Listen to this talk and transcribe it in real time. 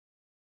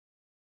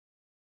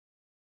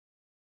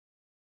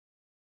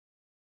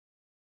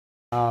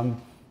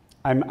I'm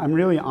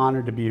really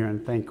honored to be here,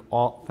 and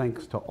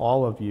thanks to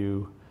all of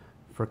you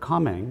for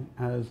coming.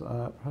 As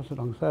Professor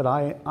Dong said,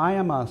 I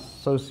am a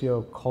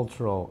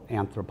socio-cultural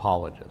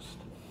anthropologist.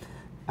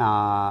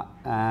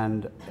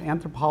 And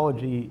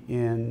anthropology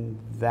in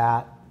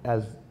that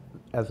as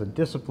a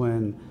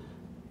discipline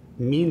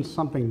means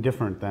something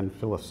different than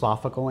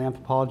philosophical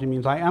anthropology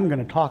means. I am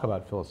going to talk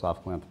about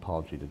philosophical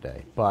anthropology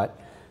today,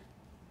 but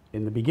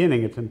in the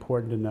beginning it's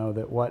important to know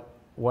that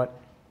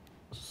what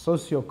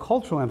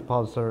socio-cultural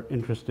anthropologists are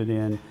interested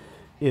in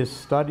is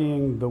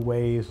studying the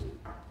ways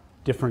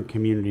different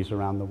communities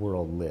around the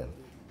world live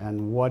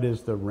and what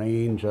is the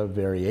range of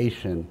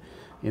variation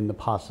in the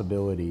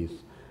possibilities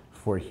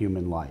for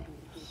human life.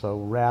 So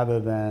rather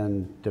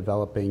than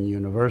developing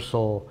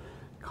universal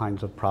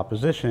kinds of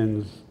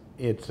propositions,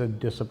 it's a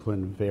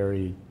discipline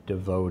very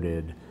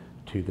devoted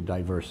to the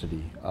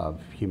diversity of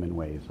human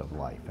ways of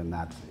life, and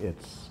that's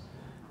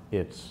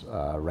its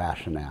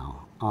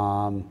rationale.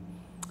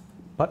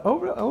 But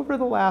over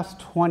the last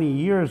 20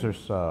 years or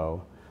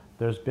so,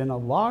 there's been a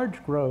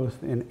large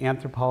growth in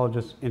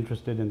anthropologists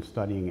interested in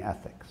studying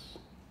ethics.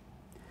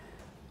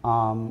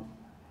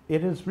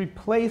 It is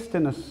replaced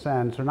in a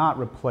sense, or not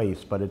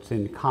replaced, but it's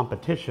in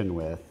competition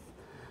with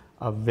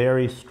a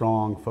very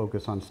strong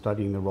focus on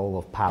studying the role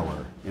of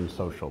power in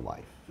social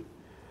life.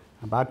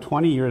 About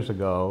 20 years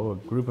ago,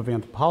 a group of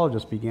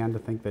anthropologists began to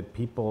think that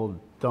people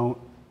don't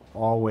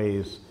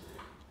always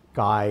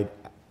guide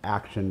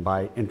action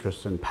by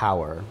interests in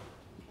power,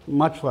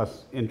 much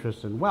less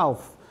interest in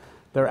wealth.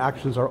 Their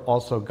actions are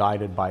also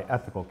guided by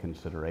ethical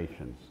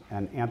considerations.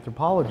 And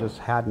anthropologists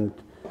hadn't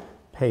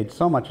paid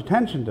so much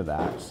attention to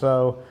that.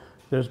 So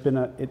there's been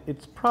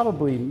it's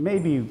probably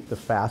maybe the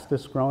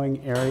fastest growing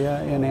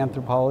area in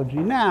anthropology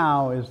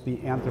now is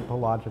the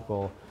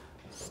anthropological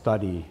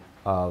study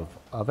of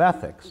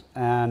ethics.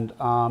 And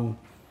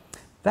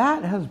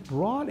that has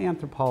brought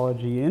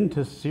anthropology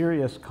into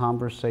serious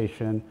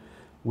conversation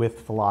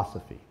with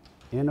philosophy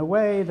in a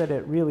way that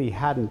it really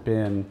hadn't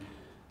been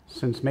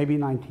since maybe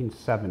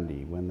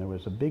 1970, when there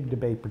was a big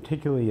debate,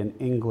 particularly in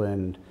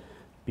England,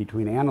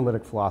 between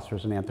analytic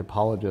philosophers and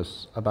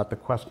anthropologists about the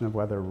question of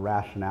whether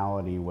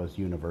rationality was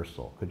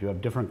universal. Could you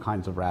have different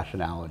kinds of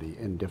rationality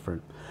in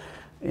different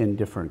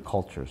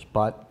cultures?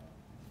 But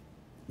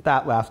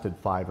that lasted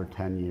 5 or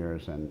 10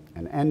 years and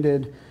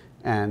ended.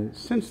 And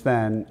since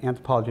then,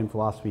 anthropology and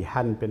philosophy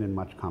hadn't been in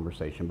much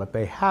conversation, but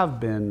they have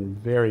been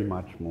very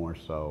much more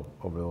so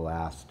over the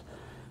last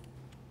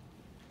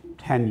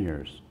 10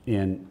 years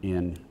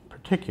in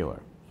particular.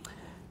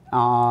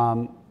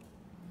 And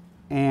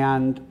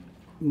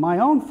my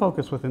own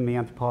focus within the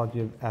anthropology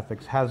of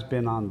ethics has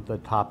been on the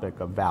topic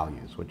of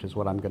values, which is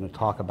what I'm going to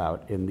talk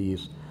about in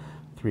these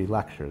 3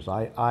 lectures.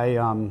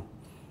 And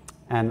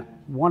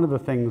one of the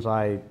things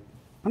I'm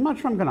not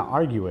sure I'm going to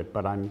argue it,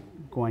 but I'm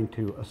going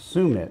to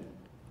assume it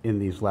in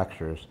these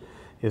lectures,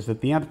 is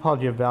that the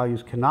anthropology of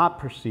values cannot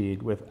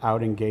proceed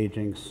without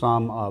engaging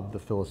some of the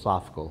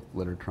philosophical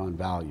literature on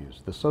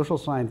values. The social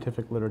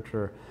scientific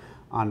literature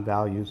on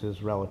values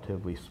is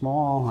relatively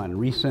small and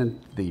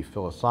recent. The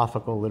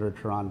philosophical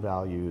literature on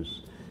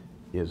values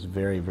is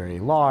very, very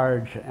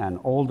large and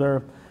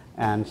older.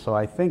 And so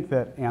I think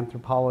that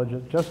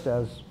anthropologists, just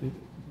as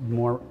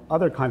more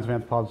other kinds of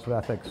anthropologists of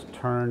ethics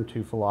turn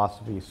to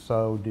philosophy,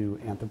 so do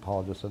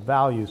anthropologists of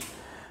values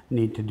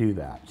need to do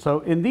that.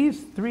 So in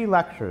these 3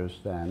 lectures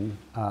then,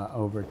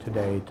 over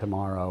today,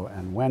 tomorrow,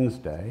 and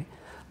Wednesday,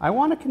 I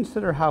want to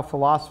consider how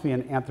philosophy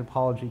and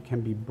anthropology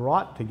can be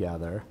brought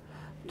together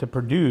to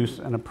produce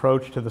an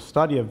approach to the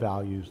study of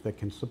values that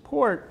can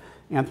support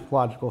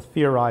anthropological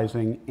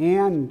theorizing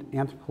and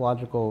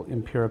anthropological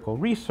empirical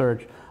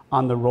research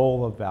on the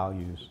role of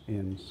values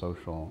in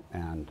social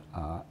and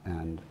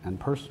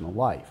personal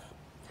life.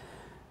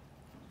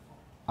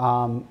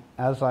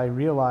 As I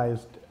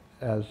realized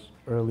as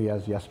early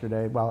as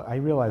yesterday, well, I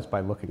realized by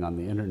looking on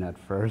the internet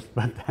first,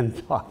 but then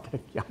talked to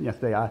Jan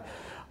yesterday,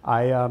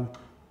 a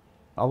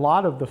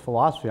lot of the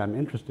philosophy I'm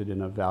interested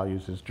in of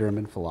values is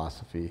German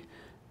philosophy.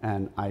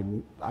 And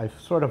I've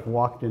sort of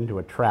walked into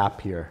a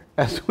trap here,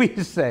 as we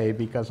say,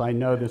 because I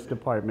know this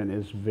department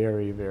is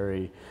very,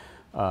 very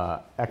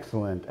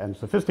excellent and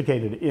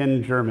sophisticated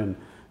in German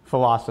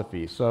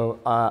philosophy. So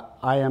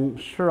I am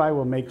sure I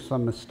will make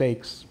some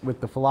mistakes with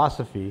the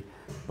philosophy,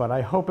 but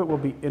I hope it will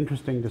be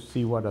interesting to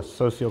see what a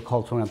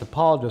sociocultural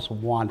anthropologist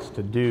wants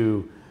to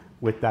do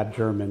with that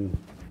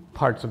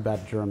parts of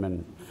that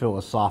German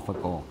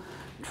philosophical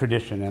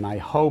tradition. And I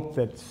hope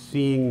that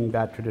seeing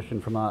that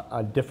tradition from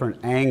a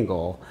different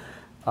angle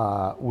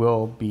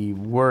will be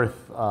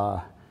worth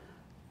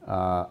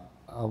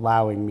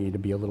allowing me to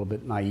be a little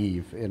bit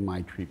naive in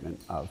my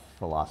treatment of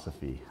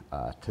philosophy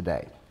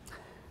today.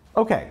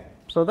 Okay,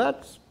 so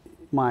that's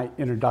my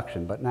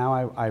introduction, but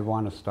now I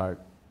want to start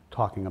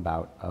talking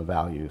about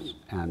values.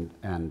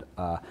 And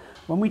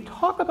when we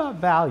talk about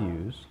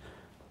values,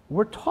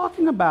 we're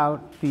talking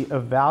about the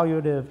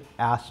evaluative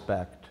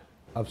aspect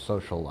of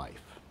social life.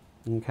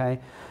 Okay?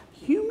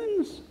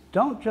 Humans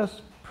don't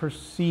just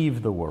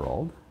perceive the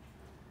world,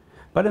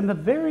 but in the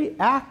very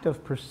act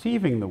of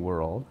perceiving the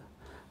world,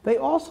 they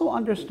also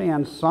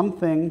understand some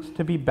things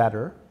to be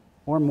better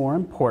or more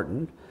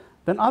important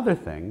than other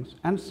things,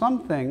 and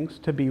some things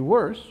to be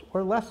worse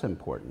or less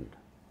important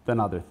than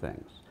other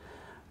things.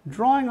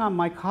 Drawing on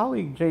my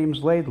colleague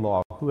James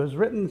Laidlaw, who has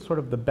written sort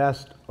of the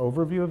best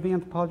overview of the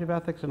anthropology of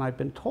ethics, and I've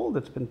been told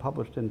it's been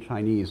published in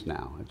Chinese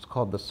now. It's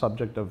called The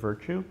Subject of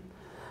Virtue.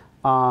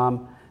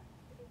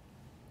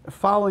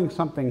 Following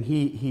something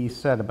he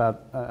said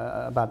about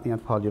the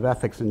anthropology of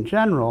ethics in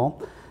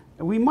general,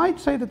 we might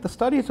say that the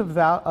studies of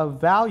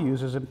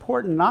values is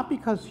important not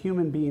because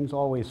human beings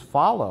always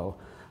follow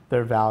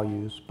their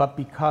values, but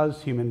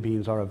because human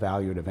beings are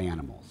evaluative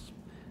animals.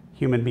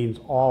 Human beings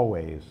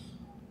always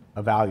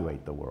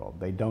evaluate the world.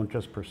 They don't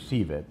just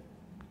perceive it,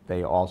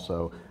 they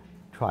also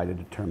try to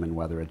determine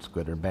whether it's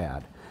good or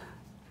bad.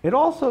 It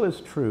also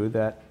is true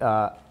that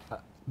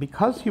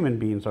because human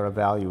beings are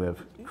evaluative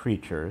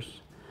creatures,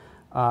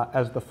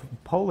 as the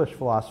Polish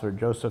philosopher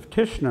Joseph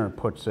Tischner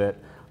puts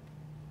it,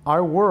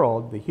 our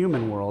world, the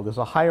human world, is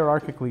a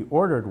hierarchically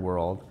ordered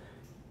world,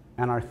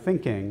 and our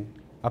thinking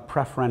a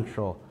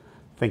preferential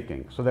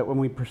thinking. So that when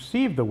we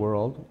perceive the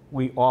world,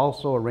 we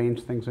also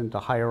arrange things into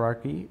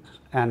hierarchies,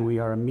 and we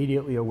are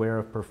immediately aware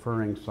of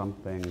preferring some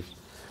things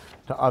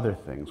to other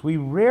things. We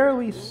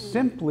rarely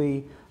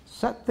simply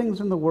set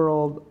things in the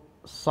world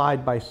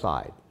side by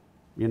side.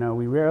 You know,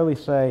 we rarely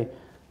say,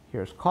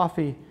 here's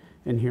coffee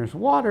and here's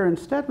water.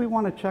 Instead, we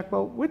want to check,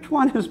 well, which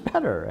one is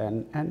better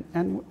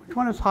and which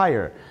one is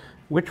higher?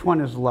 Which one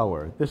is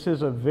lower? This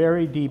is a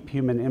very deep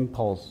human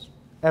impulse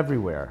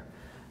everywhere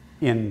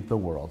in the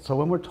world. So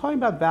when we're talking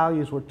about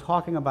values, we're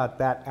talking about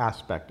that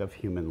aspect of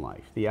human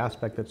life, the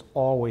aspect that's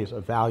always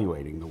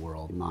evaluating the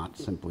world, not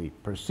simply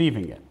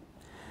perceiving it.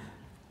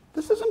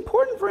 This is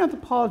important for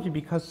anthropology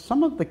because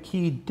some of the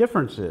key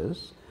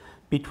differences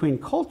between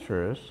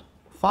cultures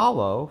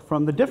follow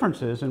from the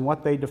differences in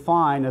what they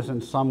define as in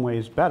some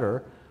ways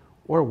better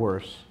or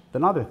worse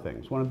than other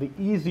things. One of the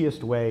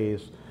easiest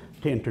ways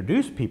to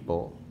introduce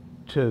people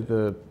to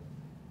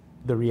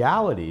the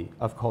reality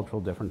of cultural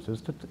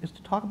differences is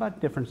to talk about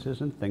differences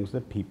in things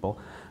that people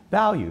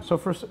value. So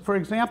for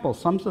example,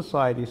 some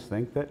societies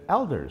think that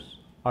elders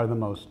are the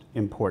most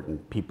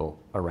important people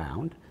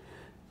around,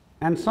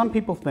 and some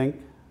people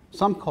think,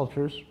 some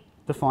cultures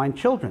define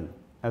children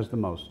as the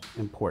most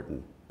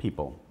important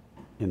people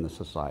in the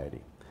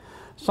society.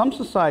 Some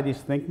societies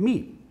think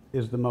meat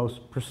is the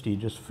most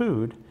prestigious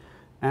food,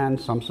 and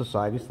some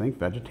societies think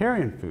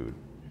vegetarian food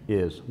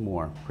is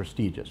more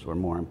prestigious or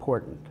more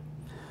important.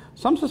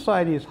 Some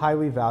societies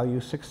highly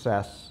value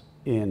success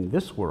in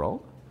this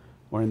world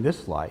or in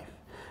this life,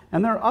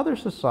 and there are other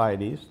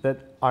societies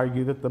that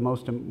argue that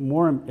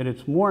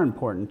it's more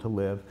important to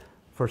live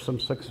for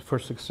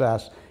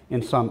success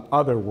in some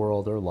other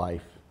world or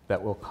life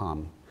that will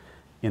come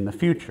in the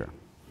future.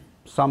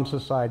 Some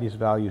societies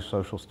value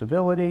social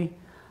stability,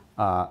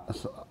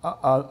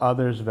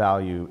 others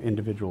value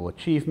individual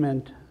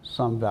achievement,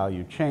 some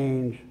value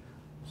change,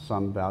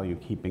 some value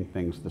keeping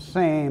things the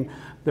same.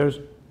 There's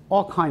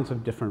all kinds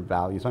of different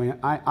values. I mean,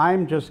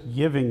 I'm just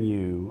giving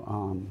you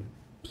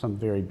some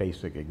very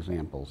basic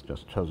examples,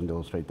 just chosen to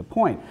illustrate the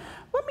point.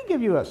 Let me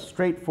give you a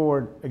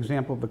straightforward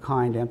example of the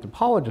kind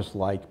anthropologists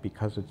like,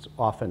 because it's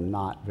often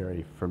not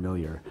very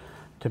familiar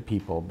to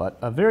people, but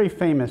a very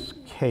famous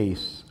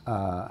case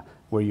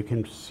where you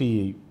can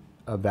see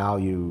a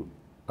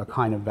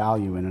kind of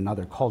value in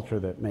another culture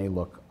that may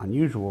look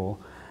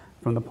unusual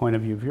from the point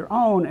of view of your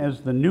own,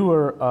 as the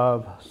Nuer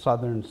of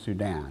southern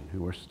Sudan,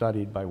 who were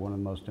studied by one of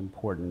the most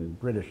important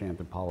British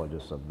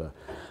anthropologists of the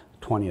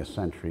 20th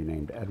century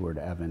named Edward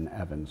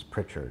Evans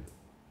Pritchard.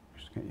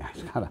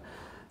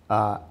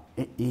 For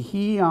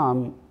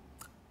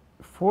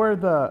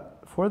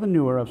the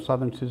Nuer of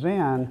southern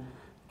Sudan,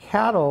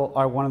 cattle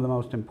are one of the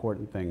most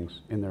important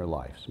things in their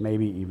lives,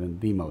 maybe even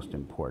the most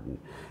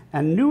important.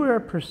 And Nuer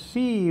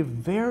perceive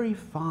very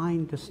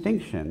fine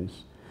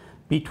distinctions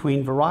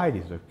between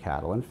varieties of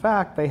cattle. In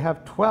fact, they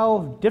have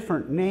 12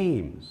 different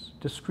names,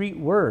 discrete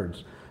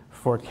words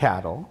for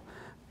cattle,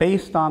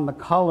 based on the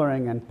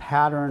coloring and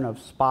pattern of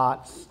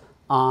spots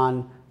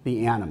on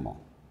the animal.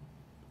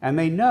 And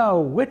they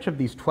know which of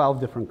these 12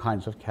 different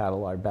kinds of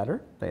cattle are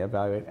better, they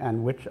evaluate,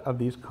 and which of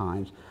these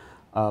kinds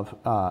of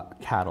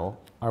cattle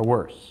are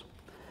worse.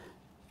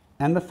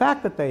 And the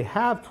fact that they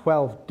have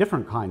 12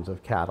 different kinds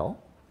of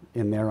cattle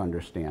in their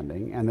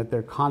understanding, and that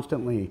they're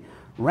constantly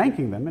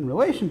ranking them in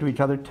relation to each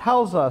other,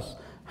 tells us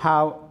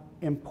how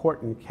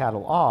important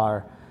cattle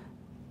are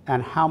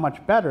and how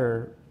much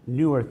better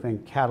Nuer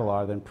think cattle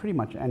are than pretty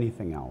much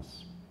anything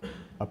else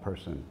a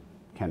person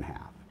can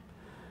have.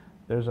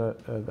 There's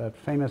that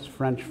famous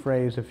French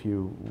phrase, if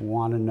you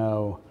want to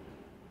know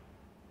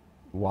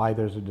why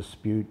there's a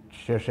dispute,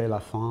 cherchez la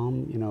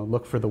femme, you know,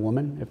 look for the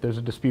woman. If there's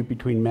a dispute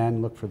between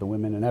men, look for the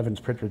women. And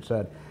Evans Pritchard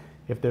said,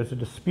 if there's a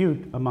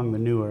dispute among the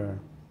Nuer,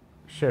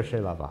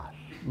 cherchez la vache,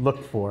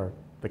 look for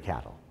the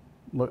cattle.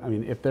 Look, I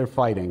mean, if they're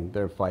fighting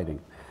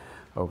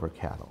over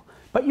cattle.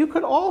 But you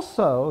could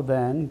also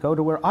then go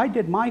to where I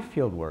did my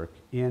field work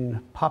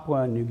in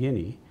Papua New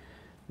Guinea,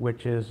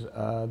 which is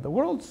the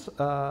world's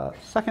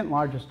second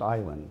largest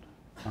island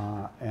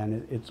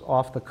and it's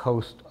off the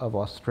coast of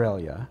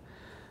Australia.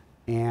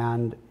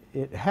 And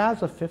it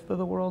has a fifth of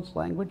the world's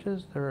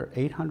languages. There are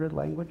 800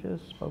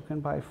 languages spoken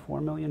by 4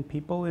 million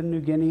people in New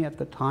Guinea at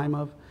the time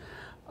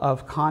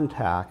of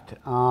contact.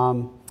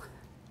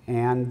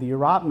 And the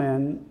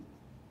Urapmin,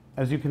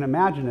 as you can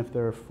imagine, if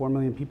there are 4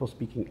 million people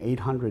speaking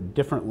 800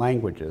 different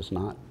languages,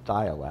 not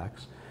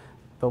dialects,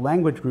 the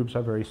language groups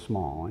are very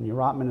small, and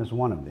Urapmin is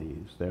one of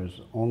these.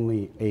 There's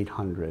only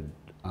 800,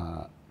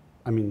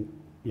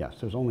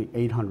 there's only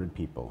 800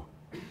 people.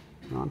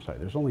 No, I'm sorry,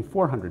 there's only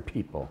 400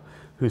 people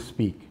who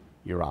speak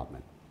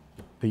Urapmin,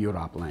 the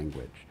Urap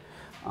language.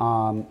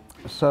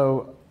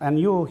 And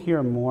you'll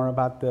hear more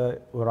about the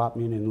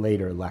Urapmin in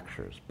later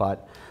lectures,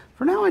 but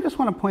for now I just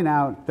want to point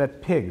out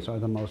that pigs are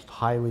the most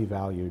highly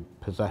valued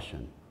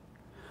possession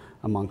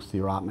amongst the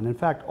Urapmin. In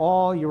fact,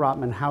 all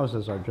Urapmin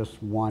houses are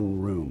just one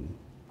room.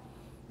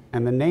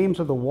 And the names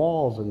of the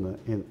walls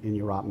in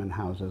Urapmin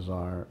houses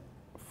are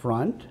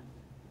front,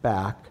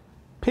 back,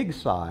 pig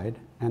side,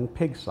 and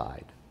pig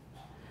side.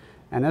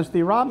 And as the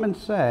Urapmin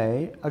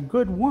say, a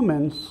good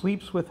woman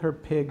sleeps with her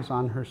pigs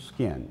on her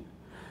skin,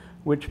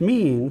 which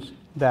means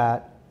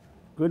that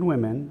good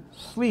women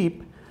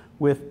sleep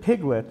with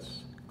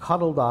piglets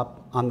cuddled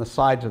up on the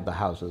sides of the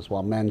houses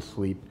while men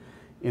sleep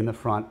in the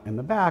front and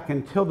the back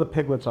until the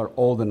piglets are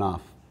old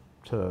enough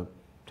to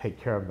take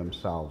care of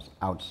themselves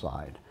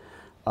outside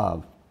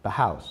of the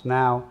house.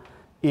 Now,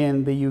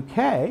 in the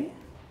UK,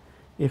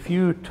 if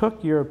you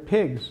took your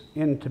pigs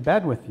into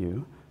bed with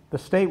you, the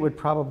state would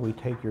probably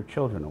take your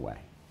children away,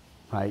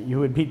 right? You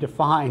would be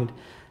defined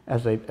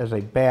as a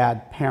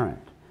bad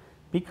parent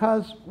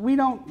because we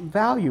don't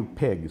value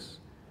pigs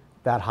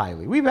that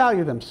highly. We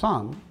value them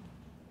some,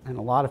 and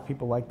a lot of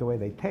people like the way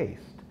they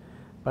taste,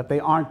 but they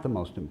aren't the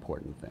most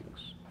important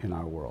things in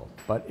our world.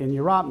 But in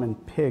Urapmin,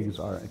 pigs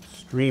are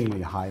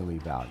extremely highly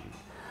valued.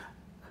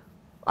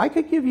 I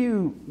could give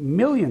you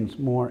millions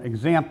more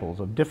examples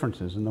of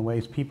differences in the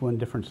ways people in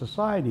different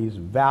societies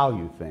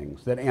value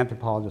things that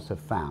anthropologists have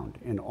found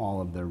in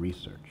all of their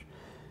research.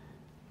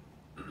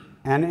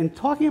 And in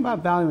talking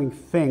about valuing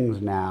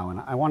things now, and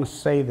I want to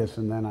say this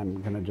and then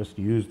I'm going to just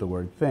use the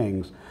word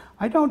things,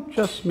 I don't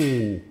just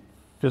mean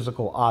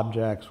physical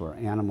objects or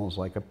animals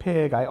like a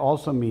pig. I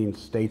also mean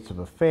states of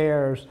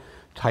affairs,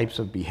 types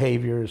of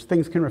behaviors.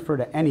 Things can refer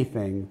to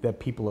anything that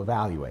people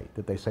evaluate,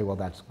 that they say, well,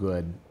 that's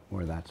good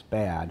or that's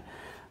bad.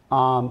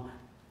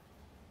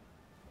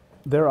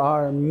 There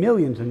are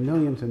millions and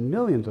millions and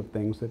millions of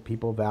things that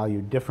people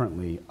value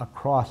differently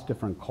across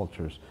different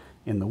cultures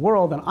in the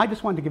world, and I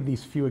just wanted to give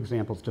these few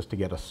examples just to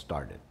get us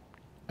started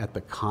at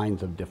the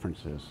kinds of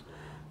differences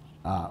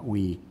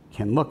we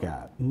can look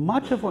at.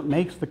 Much of what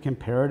makes the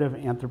comparative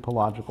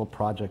anthropological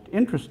project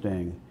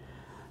interesting,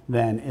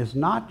 then, is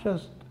not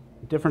just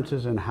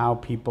differences in how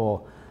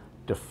people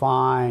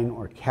define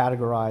or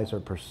categorize or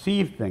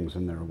perceive things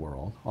in their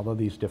world, although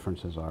these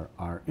differences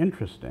are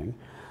interesting,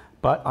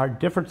 but are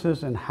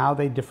differences in how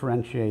they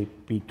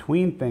differentiate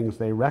between things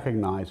they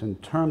recognize in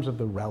terms of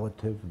the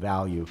relative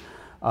value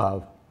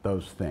of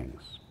those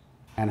things,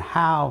 and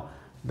how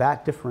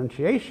that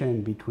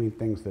differentiation between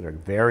things that are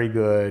very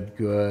good,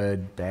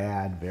 good,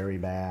 bad, very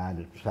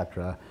bad,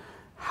 etc.,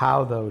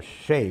 how those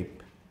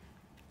shape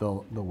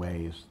the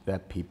ways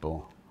that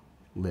people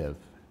live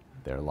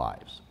their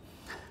lives.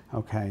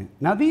 Okay,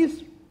 now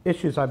these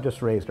issues I've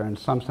just raised are in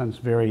some sense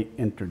very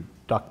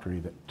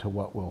introductory to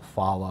what will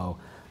follow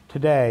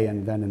today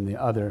and then in the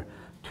other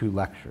two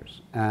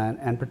lectures.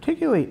 And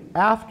particularly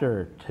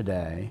after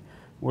today,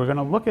 we're going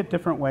to look at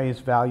different ways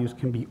values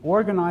can be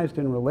organized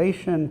in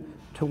relation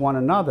to one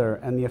another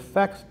and the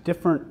effects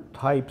different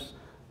types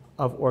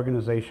of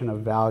organization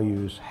of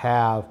values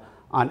have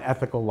on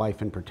ethical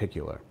life in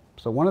particular.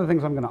 So one of the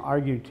things I'm going to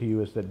argue to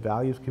you is that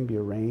values can be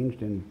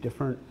arranged in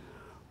different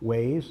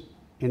ways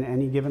in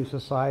any given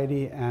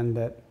society, and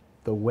that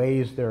the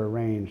ways they're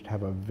arranged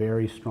have a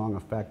very strong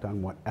effect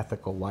on what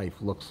ethical life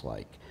looks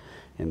like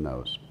in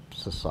those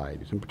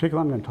societies. In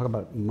particular, I'm going to talk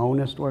about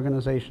monist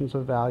organizations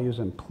of values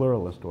and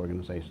pluralist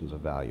organizations of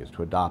values,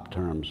 to adopt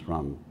terms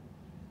from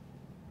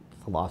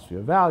philosophy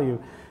of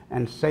value,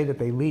 and say that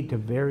they lead to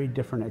very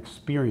different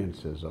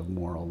experiences of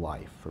moral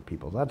life for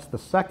people. That's the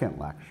second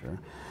lecture.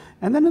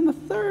 And then in the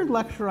third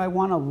lecture, I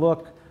want to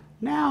look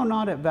now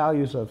not at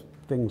values of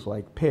things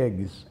like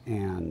pigs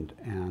and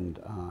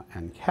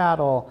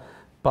cattle,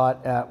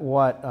 but at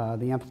what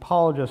the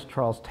anthropologist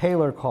Charles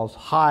Taylor calls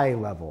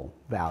high-level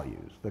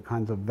values, the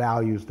kinds of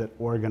values that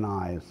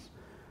organize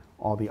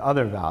all the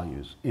other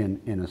values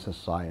in a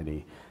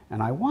society.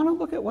 And I want to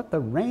look at what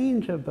the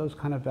range of those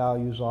kind of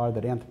values are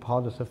that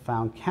anthropologists have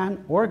found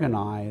can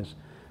organize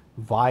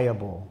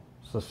viable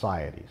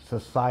societies,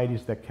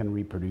 societies that can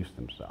reproduce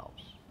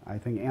themselves. I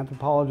think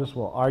anthropologists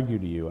will argue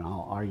to you, and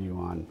I'll argue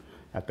on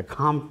at the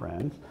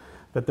conference,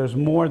 that there's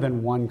more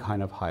than one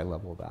kind of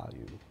high-level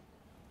value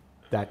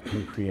that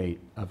can create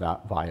a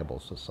viable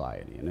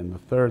society. And in the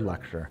third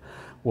lecture,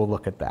 we'll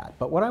look at that.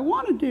 But what I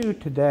want to do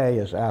today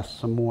is ask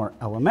some more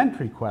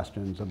elementary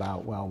questions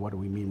about, well, what do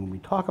we mean when we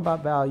talk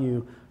about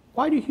value?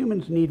 Why do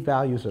humans need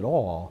values at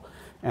all?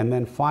 And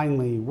then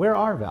finally, where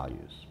are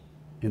values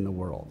in the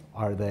world?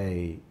 Are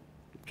they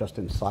just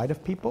inside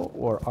of people,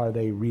 or are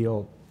they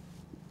real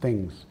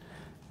things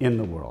in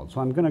the world?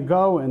 So I'm going to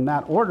go in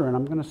that order, and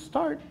I'm going to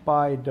start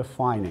by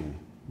defining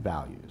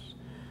values.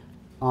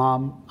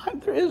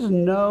 There is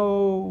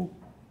no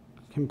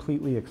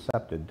completely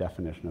accepted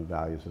definition of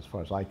values, as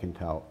far as I can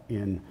tell,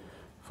 in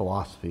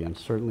philosophy, and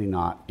certainly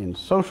not in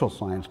social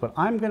science, but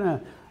I'm going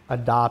to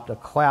adopt a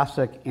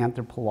classic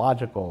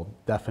anthropological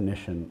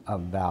definition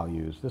of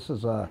values. This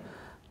is a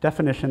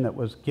definition that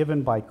was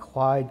given by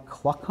Clyde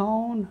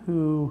Kluckhohn,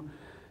 who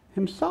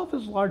himself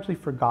is largely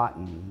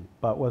forgotten,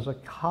 but was a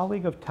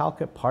colleague of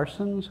Talcott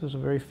Parsons, who's a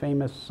very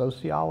famous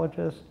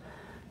sociologist.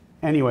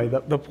 Anyway,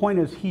 the point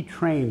is he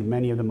trained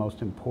many of the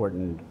most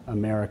important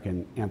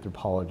American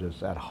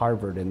anthropologists at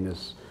Harvard in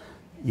this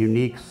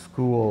unique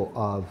school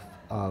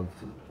of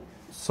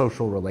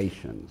social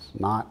relations,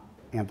 not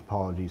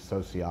anthropology,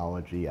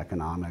 sociology,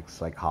 economics,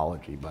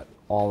 psychology, but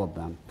all of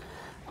them.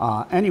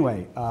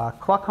 Anyway,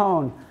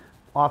 Kluckhohn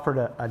offered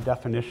a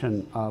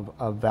definition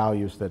of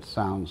values that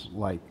sounds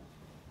like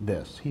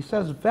this. He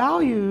says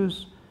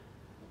values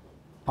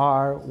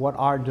are what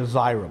are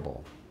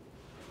desirable,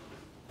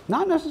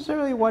 not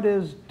necessarily what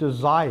is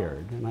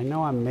desired. And I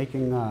know I'm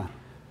making a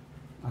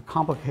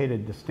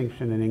complicated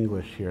distinction in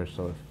English here,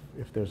 so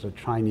if there's a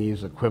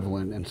Chinese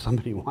equivalent and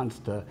somebody wants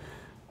to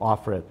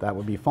offer it, that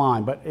would be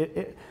fine. But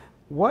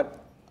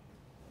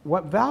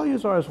what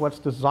values are is what's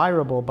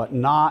desirable, but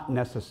not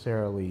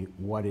necessarily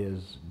what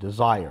is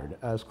desired.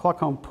 As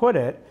Kluckhohn put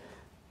it,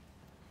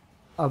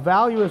 a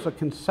value is a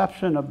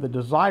conception of the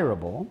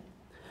desirable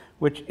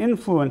which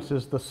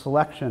influences the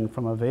selection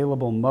from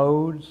available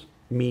modes,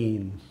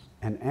 means,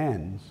 and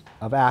ends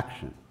of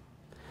action.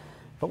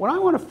 But what I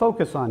want to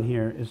focus on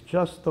here is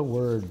just the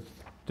word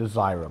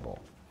desirable,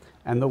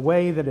 and the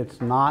way that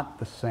it's not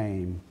the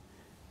same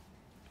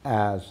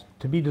as,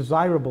 to be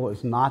desirable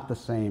is not the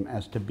same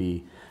as to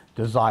be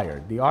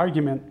desired. The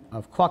argument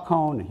of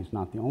Kluckhohn, and he's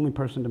not the only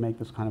person to make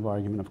this kind of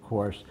argument, of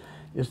course,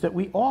 is that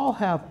we all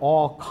have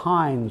all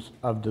kinds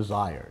of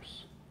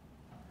desires.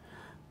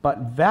 But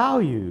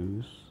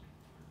values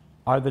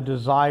are the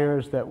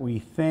desires that we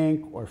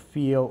think or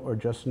feel or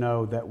just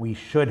know that we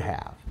should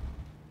have.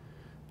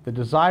 The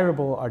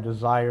desirable are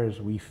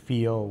desires we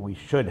feel we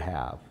should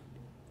have,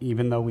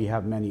 even though we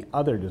have many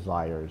other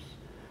desires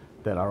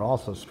that are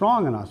also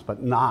strong in us,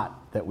 but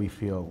not that we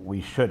feel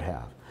we should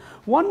have.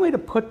 One way to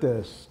put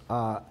this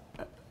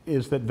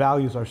is that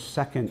values are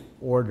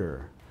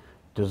second-order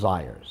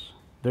desires.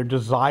 They're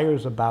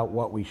desires about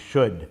what we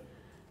should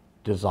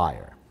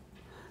desire.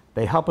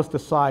 They help us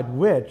decide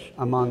which,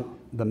 among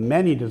the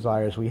many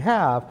desires we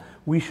have,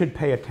 we should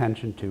pay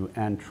attention to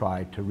and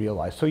try to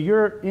realize. So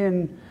you're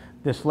in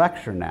this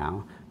lecture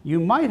now. You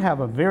might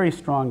have a very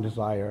strong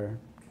desire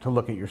to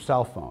look at your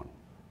cell phone,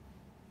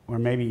 or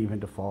maybe even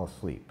to fall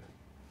asleep,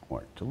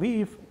 or to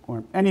leave,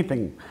 or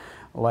anything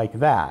like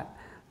that.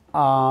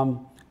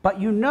 But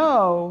you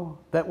know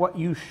that what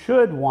you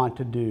should want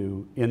to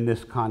do in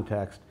this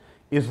context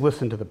is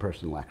listen to the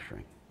person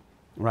lecturing,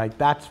 right?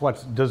 That's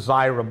what's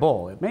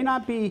desirable. It may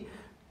not be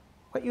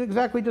what you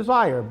exactly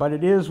desire, but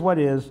it is what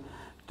is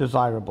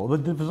desirable. The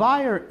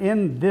desire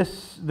in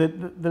this, the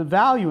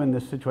value in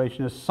this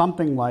situation is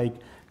something like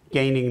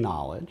gaining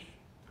knowledge,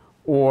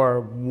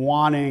 or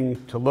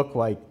wanting to look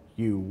like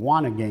you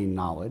want to gain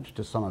knowledge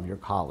to some of your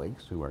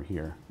colleagues who are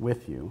here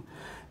with you.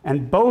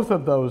 And both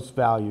of those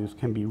values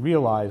can be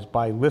realized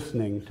by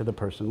listening to the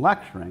person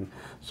lecturing.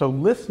 So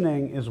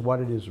listening is what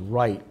it is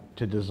right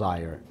to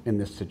desire in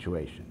this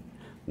situation.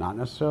 Not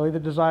necessarily the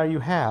desire you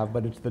have,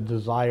 but it's the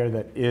desire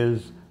that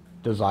is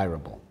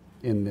desirable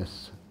in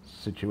this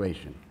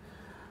situation.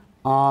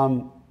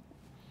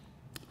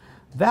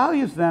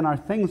 Values then are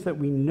things that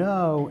we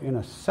know in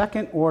a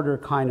second order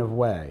kind of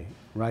way,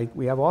 right?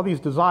 We have all these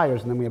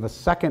desires, and then we have a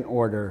second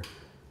order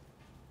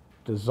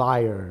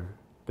desire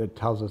that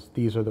tells us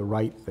these are the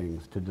right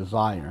things to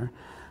desire.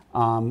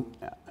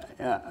 Values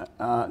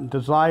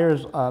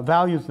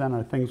then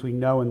are things we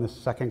know in the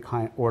second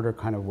order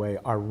kind of way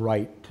are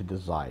right to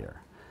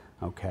desire.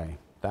 Okay,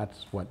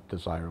 that's what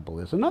desirable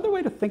is. Another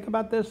way to think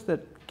about this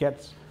that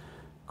gets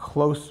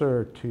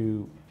closer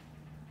to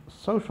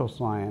social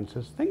science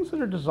is things that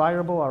are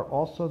desirable are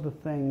also the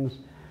things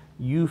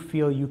you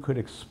feel you could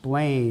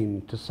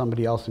explain to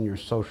somebody else in your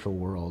social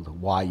world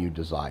why you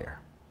desire.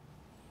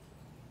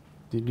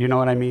 Do you know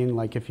what I mean?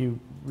 Like if you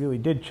really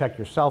did check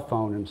your cell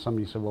phone and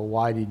somebody said, well,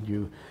 why did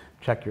you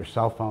check your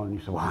cell phone? And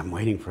you said, well, I'm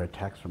waiting for a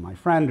text from my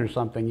friend or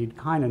something. You'd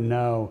kind of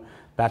know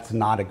that's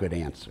not a good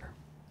answer,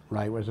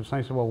 right? Whereas if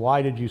somebody said, well,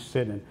 why did you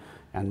sit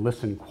and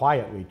listen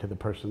quietly to the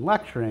person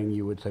lecturing,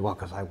 you would say, well,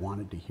 because I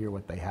wanted to hear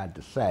what they had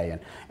to say.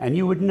 And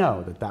you would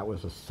know that that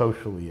was a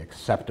socially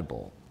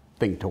acceptable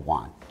thing to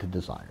want, to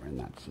desire in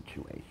that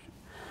situation.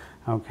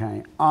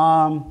 Okay,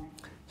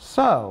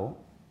 so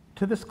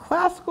to this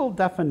classical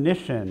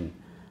definition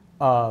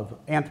of,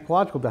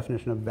 anthropological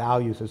definition of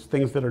values as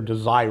things that are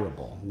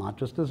desirable, not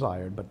just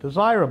desired, but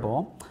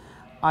desirable,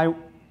 I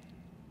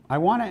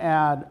want to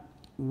add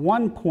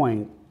one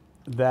point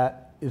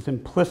that is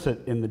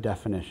implicit in the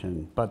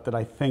definition, but that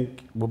I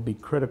think will be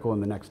critical in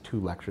the next 2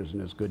 lectures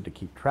and is good to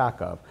keep track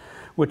of,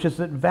 which is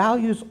that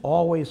values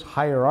always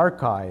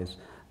hierarchize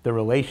the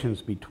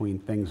relations between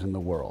things in the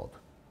world,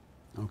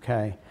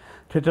 okay?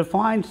 To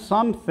define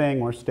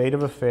something or state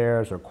of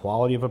affairs or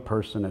quality of a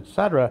person,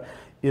 etc.,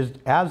 is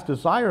as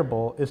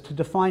desirable is to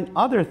define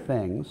other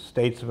things,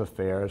 states of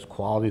affairs,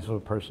 qualities of a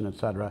person,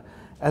 etc.,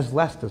 as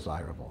less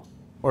desirable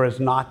or as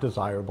not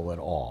desirable at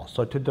all.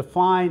 So to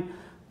define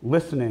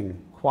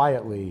listening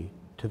quietly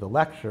to the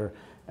lecture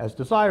as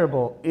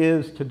desirable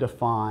is to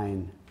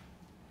define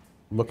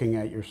looking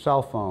at your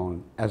cell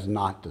phone as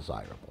not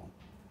desirable.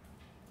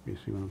 You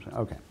see what I'm saying?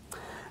 Okay.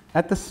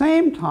 At the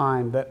same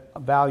time that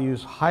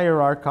values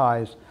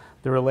hierarchize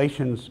the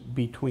relations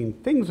between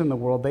things in the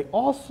world, they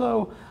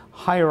also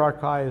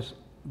hierarchize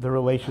the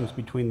relations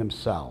between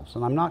themselves.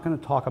 And I'm not going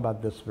to talk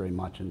about this very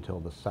much until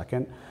the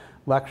second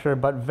lecture,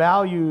 but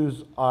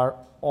values are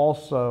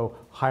also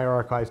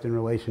hierarchized in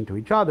relation to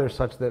each other,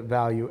 such that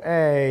value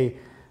A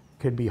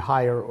could be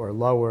higher or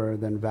lower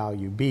than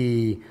value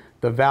B.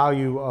 The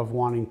value of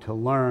wanting to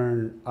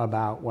learn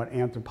about what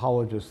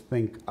anthropologists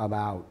think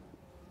about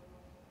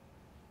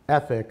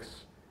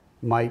ethics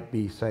might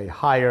be, say,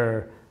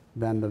 higher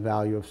than the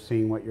value of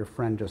seeing what your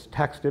friend just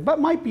texted, but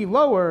might be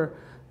lower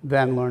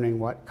than learning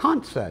what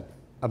Kant said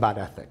about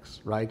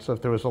ethics, right? So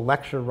if there was a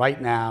lecture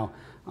right now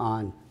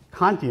on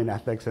Kantian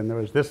ethics and there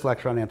was this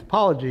lecture on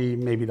anthropology,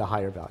 maybe the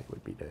higher value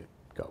would be to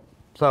go.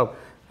 So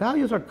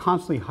values are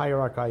constantly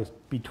hierarchized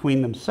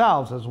between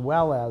themselves as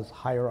well as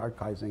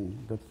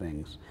hierarchizing the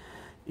things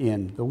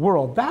in the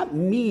world. That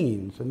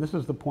means, and this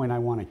is the point I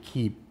want to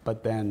keep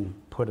but then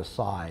put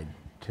aside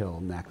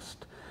till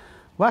next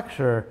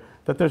lecture,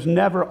 that there's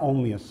never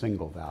only a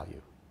single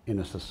value in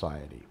a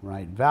society,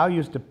 right?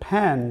 Values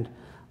depend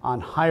on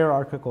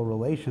hierarchical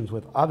relations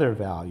with other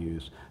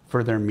values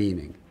for their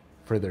meaning,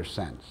 for their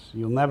sense.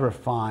 You'll never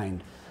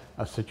find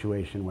a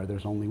situation where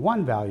there's only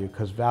one value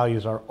because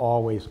values are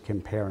always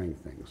comparing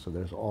things, so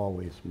there's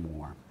always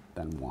more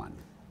than one.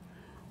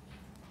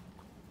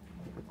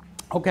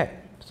 Okay,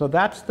 so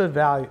that's the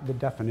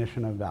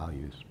definition of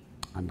values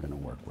I'm going to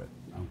work with,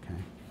 okay?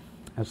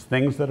 As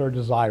things that are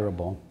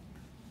desirable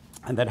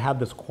and that have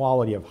this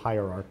quality of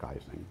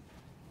hierarchizing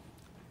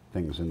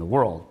things in the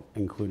world,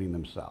 including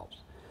themselves.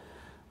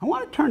 I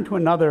want to turn to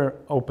another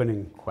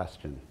opening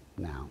question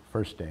now,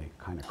 first day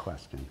kind of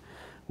question,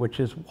 which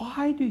is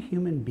why do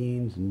human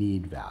beings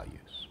need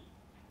values?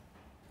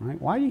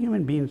 Right? Why do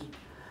human beings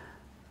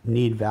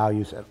need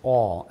values at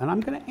all? And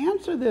I'm going to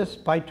answer this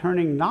by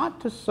turning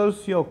not to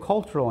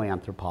socio-cultural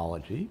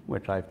anthropology,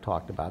 which I've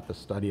talked about, the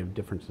study of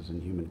differences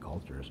in human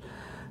cultures,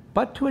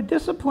 but to a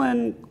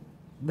discipline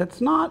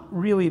that's not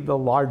really the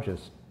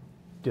largest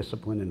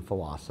discipline in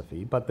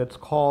philosophy, but that's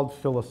called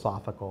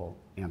philosophical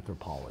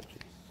anthropology.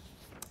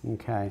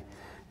 Okay?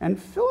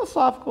 And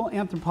philosophical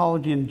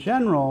anthropology in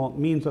general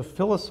means a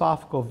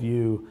philosophical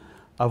view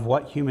of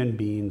what human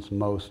beings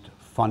most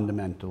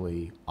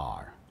fundamentally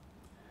are.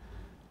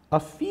 A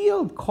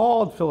field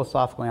called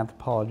philosophical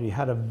anthropology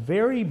had a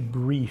very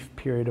brief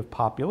period of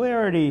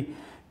popularity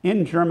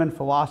in German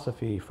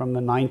philosophy from the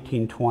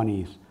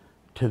 1920s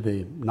to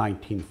the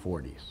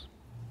 1940s,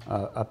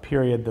 a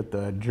period that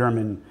the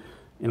German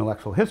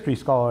intellectual history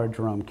scholar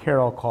Jerome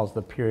Carroll calls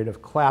the period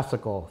of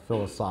classical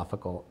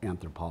philosophical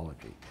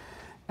anthropology.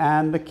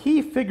 And the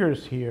key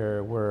figures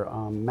here were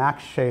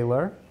Max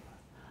Scheler,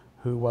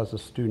 who was a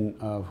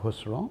student of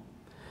Husserl,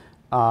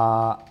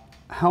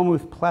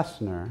 Helmuth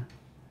Plessner,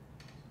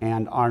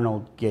 and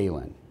Arnold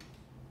Galen.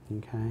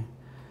 Okay?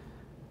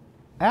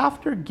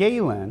 After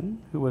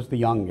Galen, who was the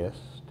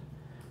youngest,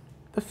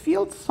 the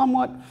field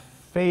somewhat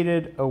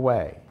faded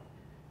away.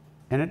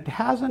 And it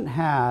hasn't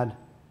had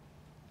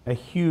a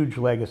huge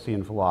legacy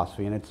in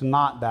philosophy, and it's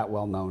not that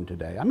well known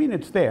today. I mean,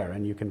 it's there,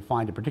 and you can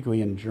find it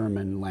particularly in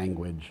German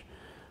language.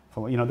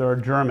 You know, there are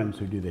Germans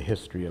who do the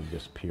history of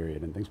this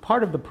period and things.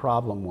 Part of the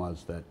problem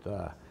was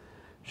that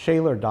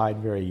Scheler died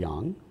very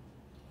young.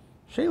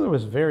 Scheler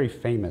was very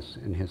famous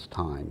in his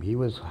time. He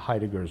was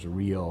Heidegger's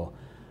real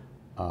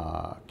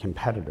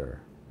competitor,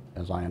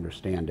 as I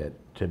understand it,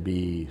 to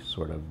be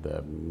sort of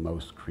the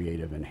most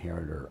creative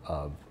inheritor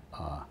of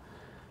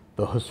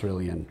the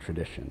Husserlian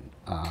tradition.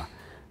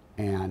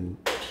 And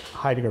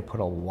Heidegger put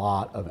a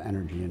lot of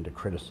energy into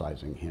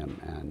criticizing him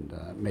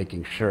and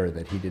making sure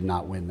that he did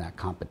not win that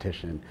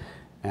competition.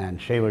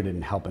 And Scheler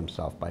didn't help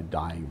himself by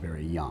dying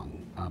very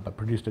young, but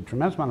produced a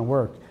tremendous amount of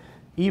work.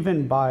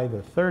 Even by the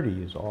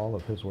 30s, all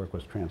of his work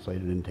was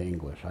translated into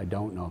English. I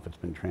don't know if it's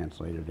been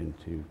translated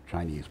into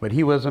Chinese, but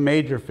he was a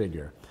major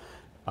figure,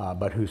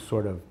 but who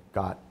sort of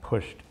got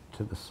pushed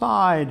to the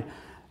side.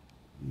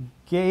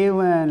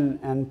 Galen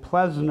and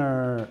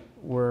Plessner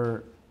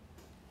were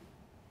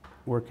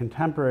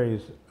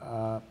contemporaries.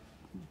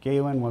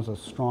 Galen was a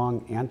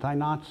strong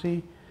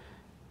anti-Nazi,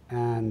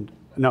 and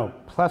no,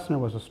 Plessner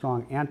was a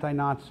strong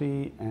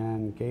anti-Nazi,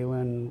 and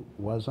Galen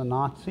was a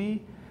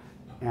Nazi,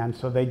 and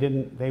so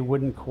they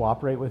wouldn't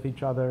cooperate with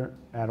each other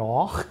at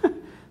all.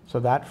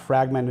 So that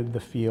fragmented the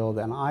field,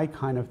 and I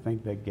kind of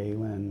think that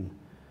Galen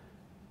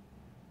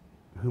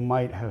who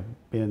might have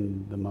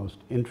been the most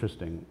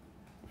interesting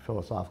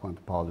philosophical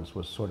anthropologist,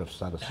 was sort of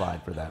set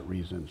aside for that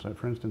reason. So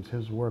for instance,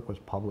 his work was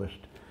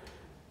published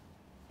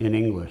in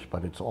English,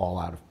 but it's all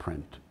out of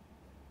print.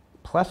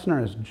 Plessner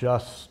has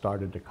just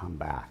started to come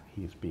back.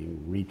 He's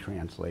being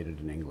retranslated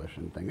in English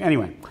and things.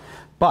 Anyway,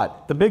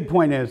 but the big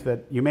point is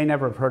that you may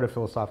never have heard of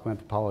philosophical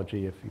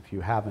anthropology. If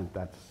you haven't,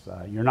 that's,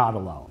 you're not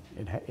alone.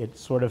 It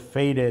sort of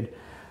faded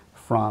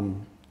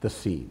from the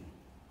scene.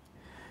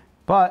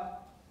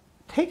 But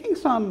taking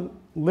some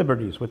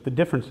liberties with the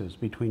differences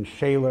between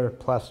Shaler,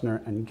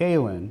 Plessner, and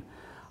Galen,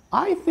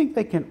 I think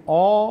they can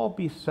all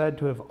be said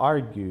to have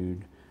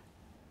argued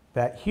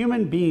that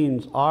human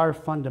beings are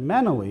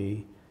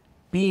fundamentally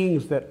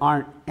beings that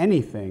aren't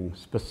anything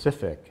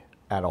specific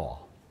at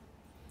all.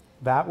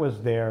 That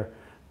was their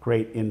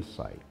great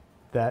insight,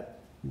 that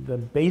the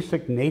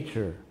basic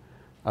nature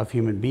of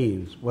human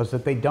beings was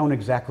that they don't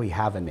exactly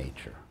have a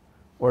nature,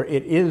 or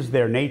it is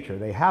their nature.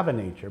 They have a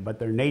nature, but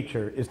their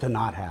nature is to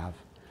not have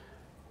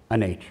a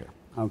nature,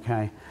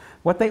 okay?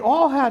 What they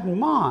all had in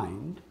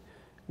mind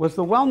was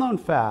the well-known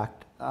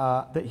fact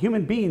that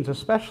human beings,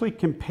 especially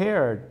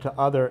compared to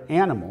other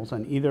animals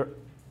and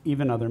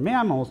even other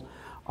mammals,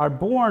 are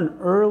born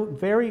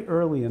very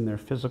early in their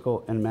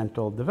physical and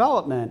mental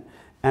development,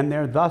 and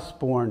they're thus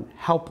born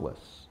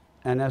helpless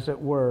and, as it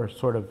were,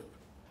 sort of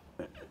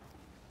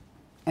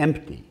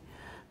empty.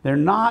 They're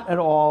not at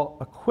all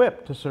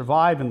equipped to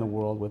survive in the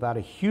world without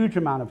a huge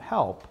amount of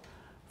help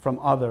from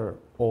other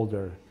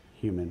older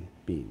human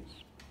beings.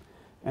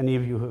 Any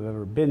of you who have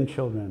ever been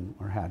children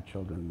or had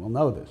children will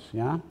know this,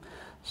 yeah?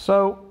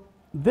 So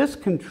this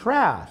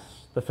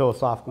contrasts, the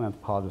philosophical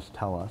anthropologists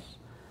tell us,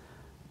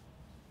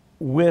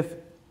 with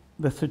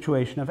the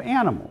situation of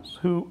animals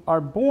who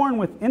are born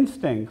with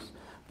instincts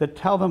that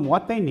tell them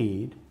what they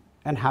need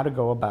and how to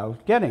go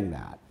about getting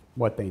that,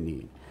 what they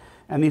need.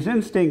 And these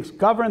instincts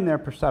govern their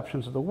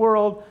perceptions of the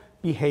world,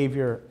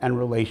 behavior, and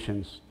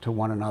relations to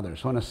one another.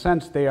 So in a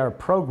sense, they are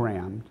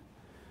programmed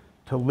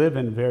to live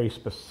in very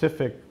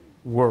specific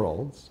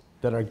worlds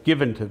that are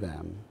given to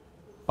them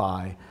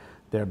by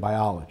their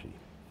biology.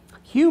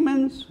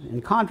 Humans,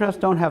 in contrast,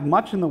 don't have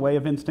much in the way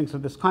of instincts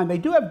of this kind. They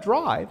do have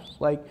drives,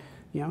 like,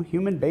 you know,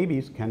 human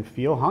babies can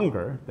feel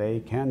hunger, they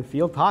can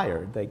feel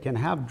tired, they can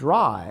have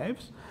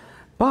drives,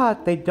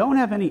 but they don't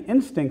have any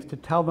instincts to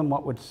tell them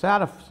what would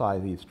satisfy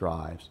these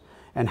drives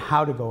and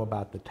how to go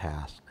about the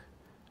task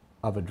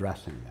of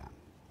addressing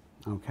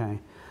them, okay?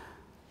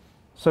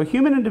 So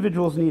human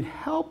individuals need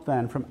help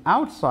then from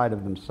outside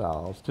of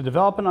themselves to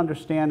develop an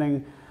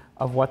understanding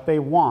of what they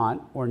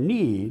want or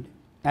need,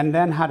 and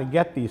then how to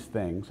get these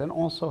things, and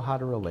also how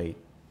to relate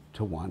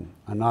to one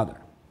another.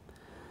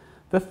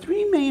 The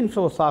three main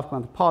philosophical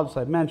anthropologists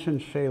I've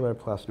mentioned, Shaler,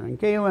 Plessner, and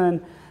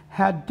Galen,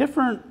 had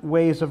different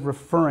ways of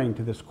referring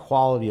to this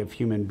quality of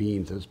human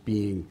beings as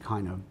being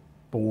kind of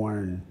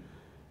born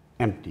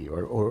empty,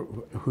 or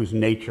whose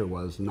nature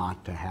was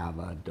not to have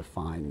a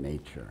defined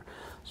nature.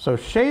 So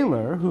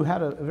Shaler, who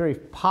had a very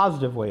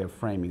positive way of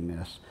framing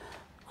this,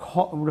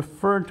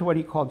 referred to what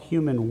he called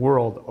human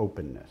world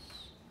openness,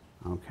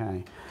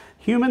 okay?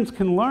 Humans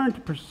can learn to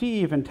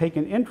perceive and take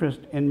an interest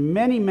in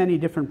many, many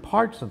different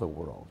parts of the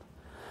world.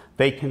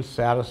 They can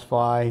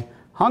satisfy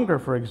hunger,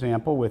 for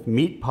example, with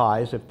meat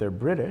pies if they're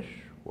British,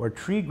 or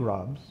tree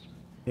grubs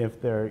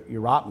if they're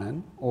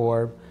European,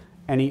 or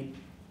any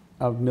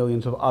of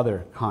millions of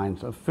other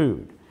kinds of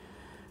food.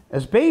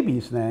 As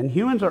babies, then,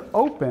 humans are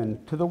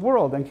open to the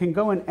world and can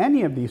go in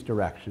any of these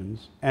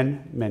directions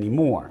and many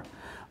more.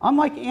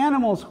 Unlike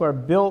animals who are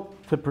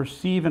built to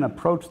perceive and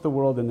approach the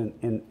world in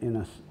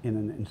an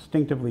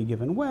instinctively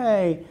given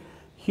way,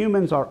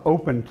 humans are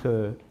open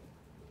to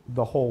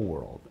the whole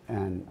world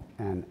and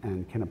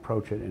can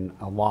approach it in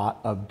a lot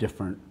of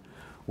different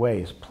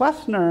ways.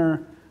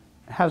 Plessner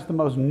has the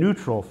most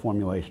neutral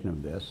formulation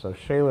of this, so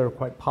Shaler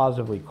quite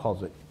positively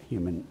calls it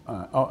human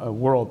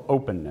world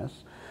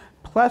openness.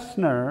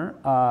 Plessner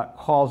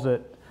calls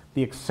it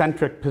the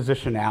eccentric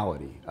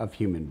positionality of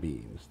human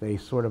beings. They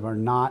sort of are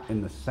not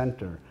in the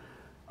center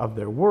of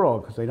their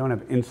world because they don't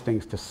have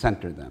instincts to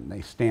center them. They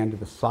stand to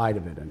the side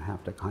of it and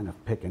have to kind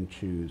of pick and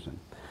choose.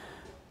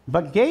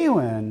 But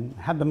Galen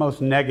had the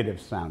most negative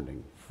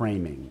sounding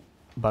framing,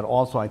 but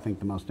also I think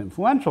the most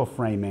influential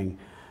framing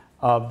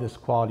of this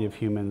quality of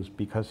humans,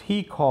 because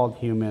he called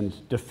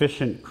humans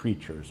deficient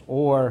creatures,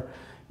 or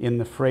in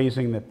the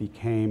phrasing that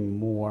became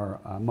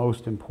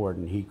most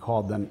important, he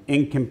called them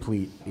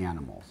incomplete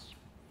animals.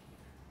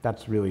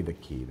 That's really the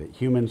key, that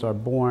humans are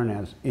born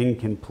as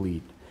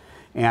incomplete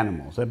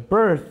animals. At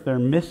birth, they're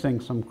missing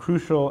some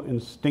crucial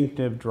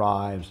instinctive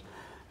drives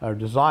or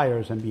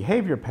desires and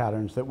behavior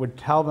patterns that would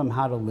tell them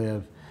how to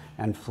live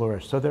and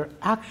flourish. So they're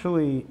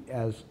actually,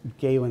 as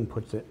Galen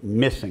puts it,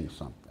 missing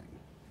something.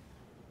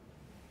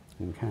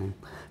 Okay.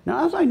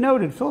 Now, as I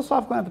noted,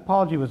 philosophical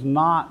anthropology was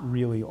not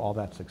really all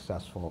that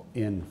successful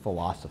in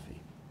philosophy.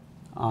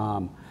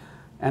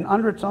 And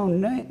under its own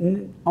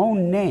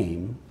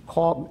name,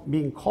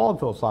 being called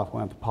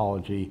philosophical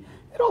anthropology,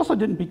 it also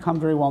didn't become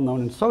very well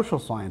known in social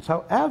science.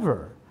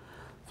 However,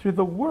 through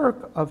the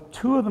work of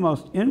two of the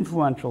most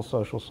influential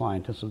social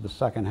scientists of the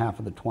second half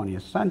of the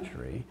 20th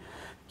century,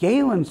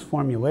 Galen's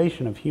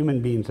formulation of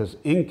human beings as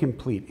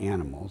incomplete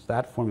animals,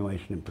 that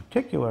formulation in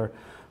particular,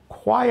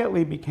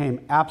 quietly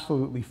became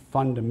absolutely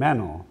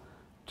fundamental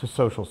to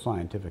social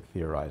scientific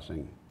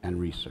theorizing and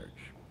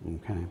research.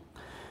 Okay?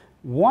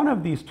 One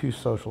of these two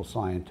social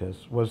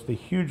scientists was the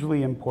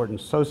hugely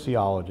important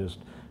sociologist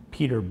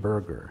Peter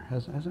Berger.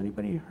 Has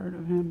anybody heard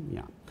of him?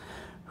 Yeah.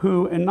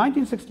 Who in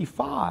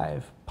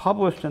 1965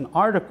 published an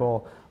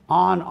article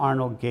on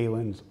Arnold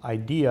Galen's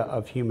idea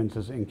of humans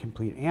as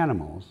incomplete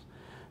animals,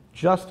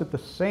 just at the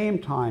same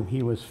time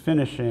he was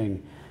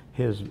finishing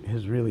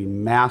his really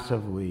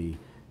massively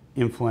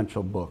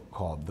influential book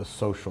called The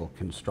Social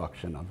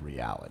Construction of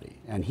Reality.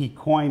 And he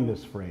coined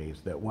this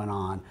phrase that went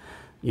on.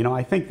 You know,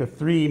 I think the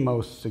three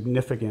most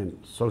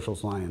significant social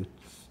science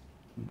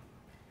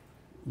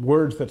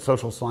words that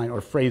social science,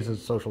 or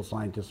phrases social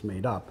scientists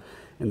made up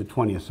in the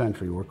 20th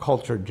century were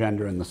culture,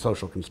 gender, and the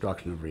social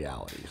construction of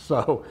reality.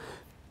 So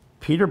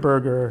Peter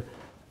Berger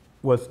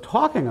was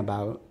talking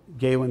about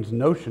Galen's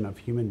notion of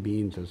human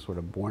beings as sort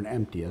of born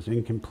empty, as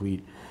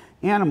incomplete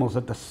animals,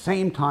 at the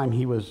same time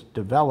he was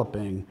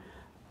developing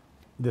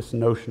this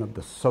notion of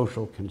the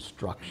social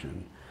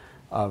construction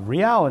of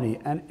reality.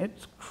 And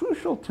it's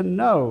crucial to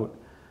note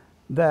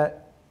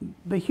that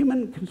the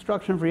human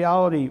construction of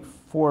reality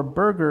for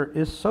Berger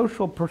is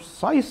social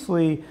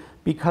precisely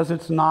because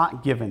it's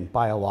not given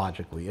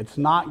biologically. It's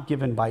not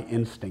given by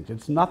instinct.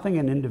 It's nothing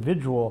an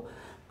individual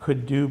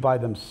could do by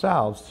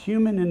themselves.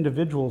 Human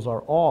individuals are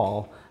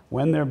all,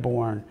 when they're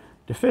born,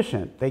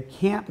 deficient. They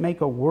can't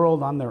make a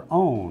world on their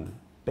own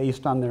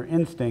based on their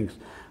instincts.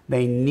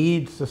 They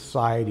need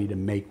society to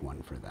make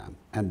one for them.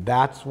 And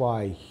that's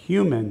why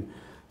human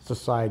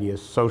society is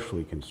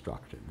socially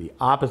constructed. The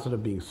opposite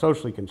of being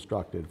socially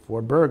constructed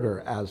for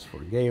Berger, as for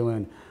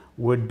Galen,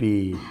 would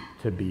be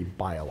to be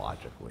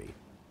biologically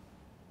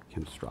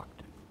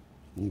constructed.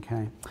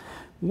 Okay?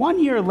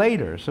 1 year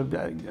later, so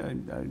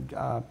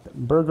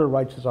Berger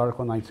writes his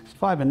article in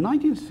 1965. In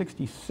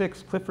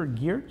 1966, Clifford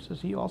Geertz,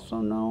 is he also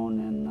known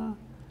in?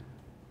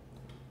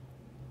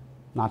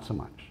 Not so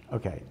much.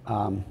 Okay.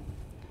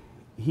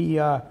 He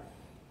is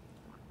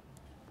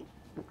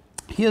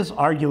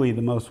arguably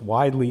the most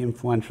widely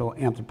influential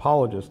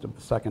anthropologist of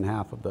the second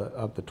half of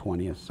the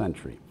 20th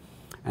century.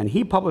 And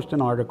he published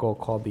an article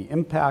called The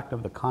Impact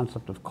of the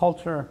Concept of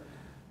Culture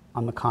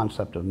on the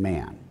Concept of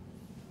Man.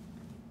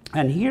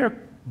 And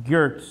here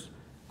Geertz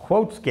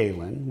quotes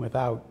Galen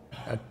without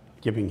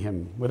citing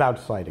him,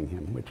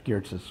 which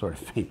Geertz is sort of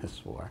famous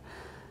for,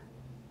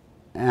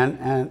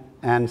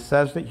 and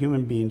says that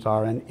human beings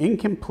are an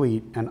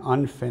incomplete and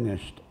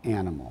unfinished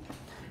animal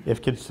if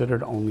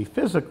considered only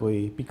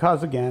physically,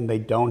 because again, they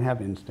don't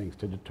have instincts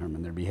to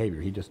determine their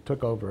behavior. He just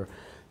took over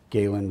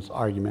Galen's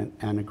argument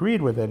and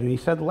agreed with it. And he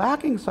said,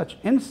 lacking such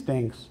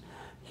instincts,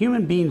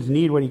 human beings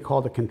need what he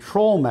called a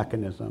control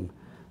mechanism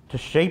to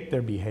shape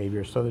their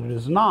behavior so that it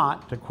is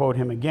not, to quote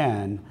him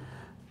again,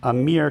 a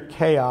mere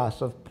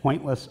chaos of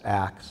pointless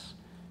acts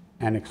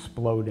and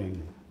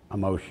exploding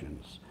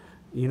emotions.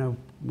 You know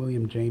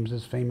William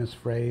James's famous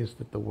phrase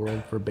that the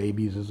world for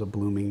babies is a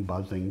blooming,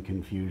 buzzing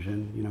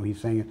confusion. You know,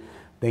 he's saying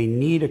they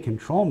need a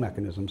control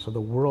mechanism so the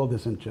world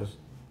isn't just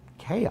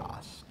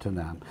chaos to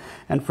them.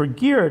 And for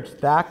Geertz,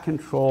 that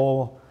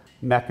control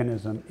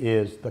mechanism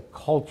is the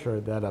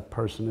culture that a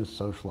person is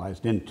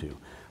socialized into,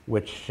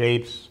 which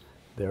shapes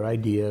their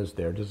ideas,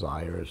 their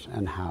desires,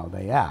 and how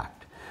they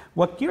act.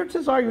 What Geertz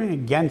is arguing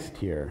against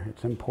here,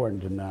 it's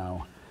important to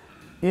know,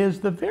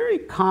 is the very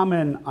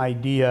common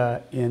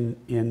idea in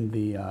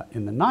the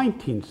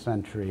 19th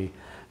century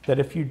that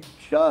if you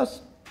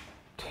just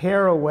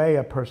tear away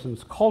a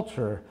person's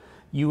culture,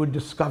 you would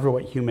discover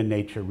what human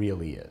nature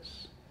really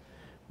is,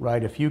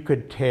 right? If you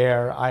could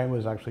tear, I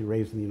was actually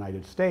raised in the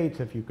United States,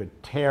 if you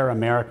could tear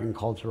American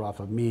culture off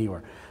of me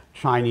or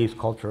Chinese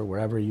culture,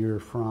 wherever you're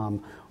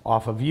from,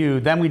 off of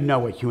you, then we'd know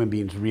what human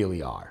beings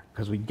really are,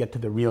 because we'd get to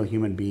the real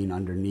human being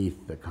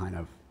underneath the kind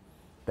of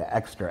the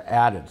extra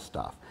added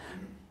stuff.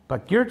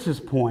 But Geertz's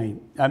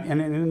point,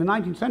 and in the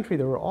 19th century,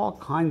 there were all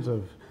kinds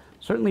of,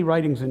 certainly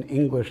writings in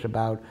English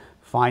about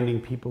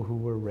finding people who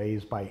were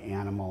raised by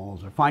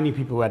animals, or finding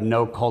people who had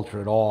no culture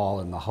at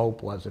all, and the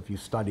hope was if you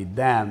studied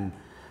them,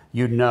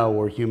 you'd know,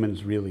 were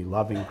humans really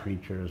loving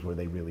creatures, were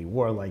they really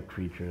warlike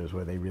creatures,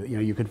 were they really, you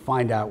know, you could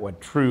find out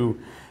what true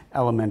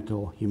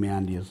elemental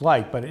humanity is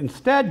like. But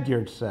instead,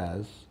 Geertz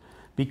says,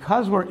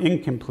 because we're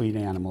incomplete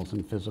animals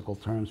in physical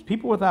terms,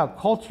 people without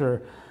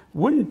culture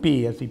wouldn't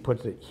be, as he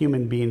puts it,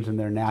 human beings in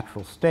their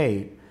natural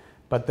state,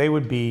 but they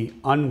would be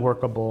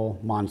unworkable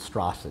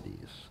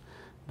monstrosities.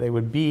 They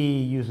would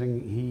be, he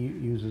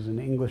uses an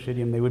English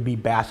idiom, they would be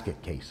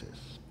basket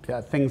cases,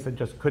 things that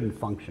just couldn't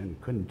function,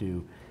 couldn't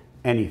do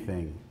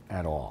anything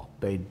at all.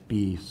 They'd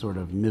be sort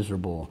of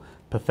miserable,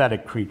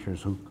 pathetic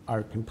creatures who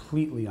are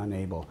completely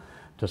unable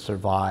to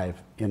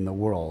survive in the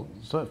world.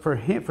 So for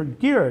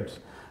Geertz,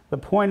 the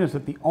point is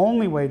that the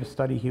only way to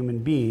study human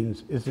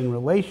beings is in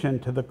relation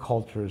to the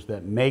cultures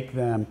that make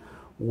them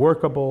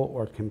workable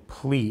or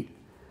complete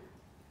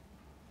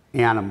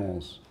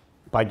animals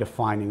by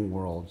defining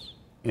worlds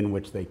in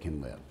which they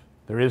can live.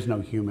 There is no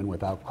human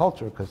without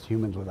culture, because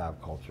humans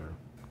without culture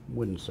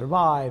wouldn't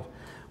survive,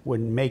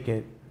 wouldn't make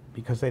it,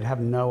 because they'd have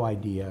no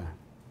idea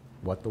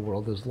what the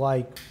world is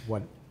like,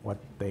 what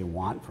they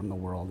want from the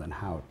world, and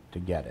how to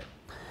get it.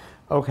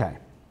 Okay.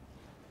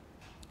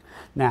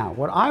 Now,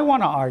 what I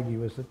want to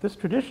argue is that this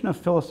tradition of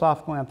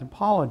philosophical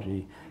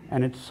anthropology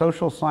and its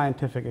social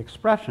scientific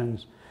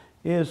expressions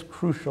is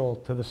crucial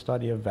to the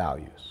study of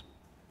values.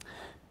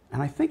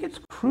 And I think it's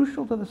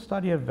crucial to the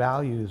study of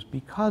values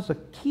because a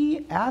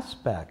key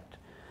aspect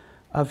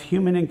of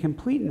human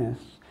incompleteness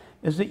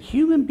is that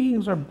human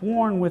beings are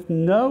born with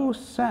no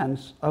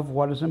sense of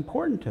what is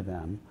important to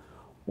them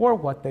or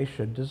what they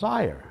should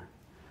desire.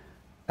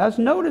 As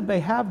noted, they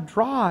have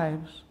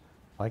drives,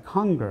 like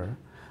hunger,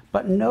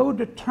 but no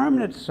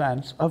determinate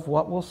sense of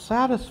what will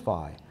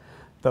satisfy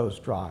those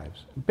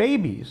drives.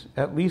 Babies,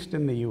 at least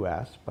in the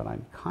US, but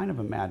I'm kind of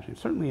imagining,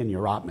 certainly in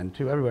Europe and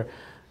too, everywhere,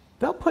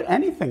 they'll put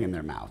anything in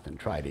their mouth and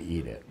try to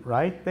eat it,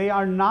 right? They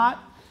are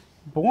not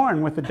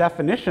born with a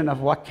definition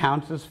of what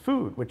counts as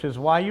food, which is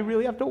why you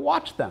really have to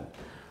watch them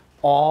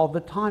all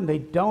the time. They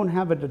don't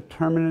have a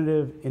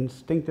determinative,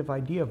 instinctive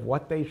idea of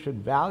what they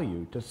should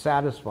value to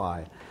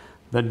satisfy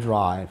the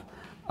drive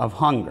of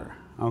hunger,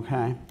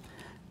 okay?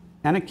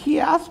 And a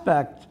key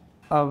aspect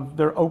of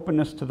their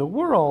openness to the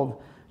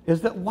world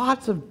is that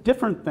lots of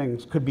different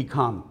things could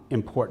become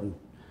important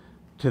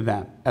to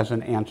them as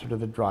an answer to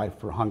the drive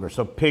for hunger.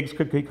 So pigs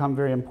could become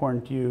very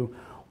important to you,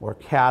 or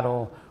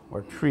cattle,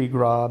 or tree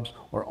grubs,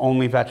 or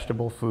only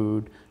vegetable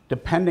food.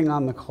 Depending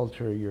on the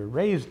culture you're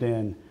raised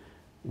in,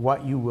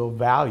 what you will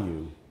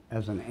value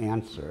as an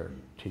answer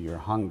to your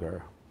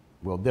hunger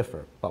will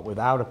differ. But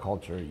without a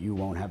culture, you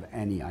won't have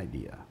any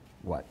idea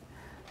what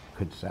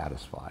could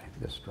satisfy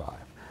this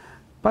drive.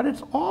 But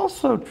it's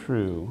also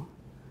true,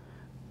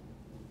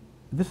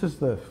 this is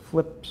the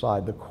flip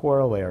side, the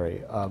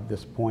corollary of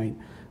this point,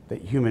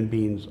 that human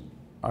beings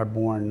are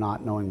born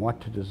not knowing what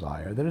to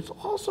desire, that it's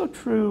also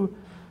true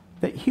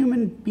that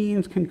human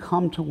beings can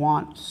come to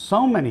want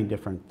so many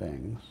different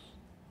things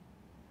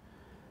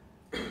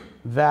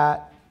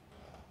that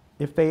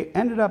if they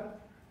ended up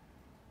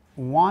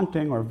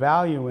wanting or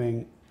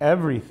valuing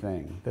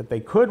everything that they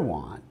could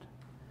want,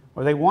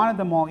 or they wanted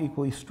them all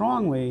equally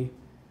strongly,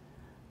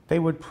 they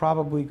would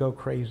probably go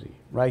crazy,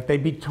 right?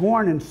 They'd be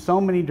torn in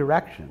so many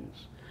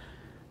directions.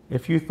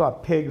 If you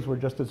thought pigs were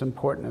just as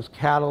important as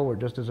cattle, were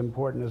just as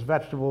important as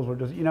vegetables, were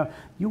just,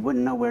 you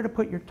wouldn't know where to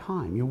put your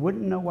time. You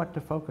wouldn't know what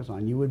to focus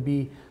on. You would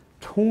be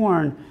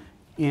torn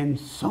in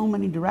so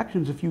many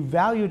directions if you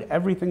valued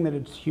everything that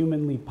it's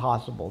humanly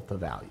possible to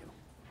value,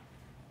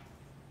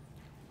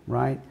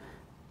 right?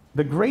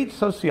 The great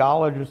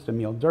sociologist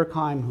Emile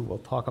Durkheim, who we'll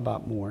talk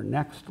about more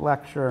next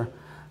lecture,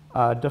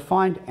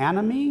 defined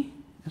anomie.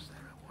 Is there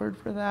a word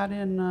for that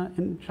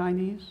in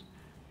Chinese?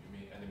 You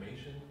mean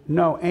animation?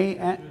 No,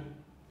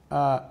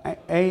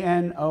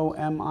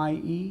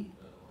 A-N-O-M-I-E.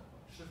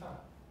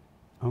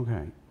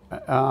 Okay.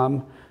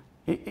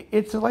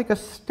 It's like a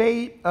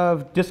state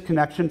of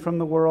disconnection from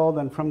the world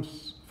and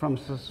from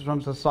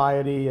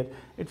society.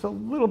 It's a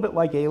little bit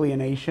like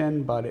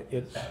alienation, but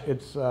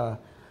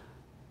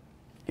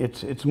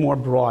it's more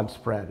broad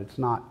spread. It's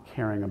not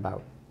caring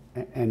about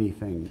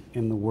anything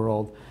in the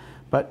world.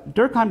 But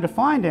Durkheim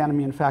defined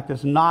anomie, in fact,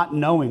 as not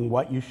knowing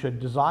what you should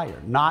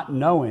desire, not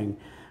knowing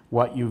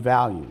what you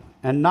value,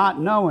 and not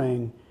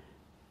knowing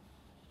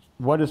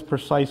what is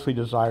precisely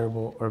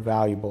desirable or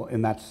valuable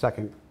in that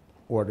second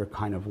order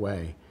kind of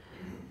way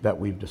that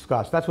we've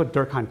discussed. That's what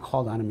Durkheim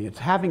called anomie. It's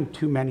having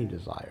too many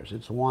desires.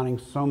 It's wanting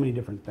so many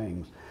different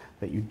things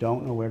that you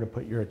don't know where to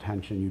put your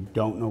attention, you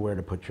don't know where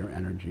to put your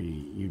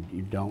energy,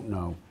 you don't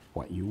know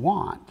what you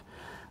want.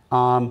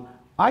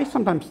 I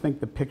sometimes think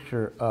the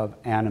picture of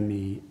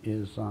anomie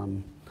is,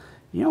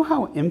 you know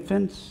how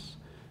infants,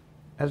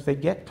 as they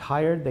get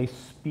tired, they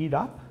speed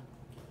up?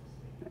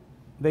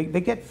 They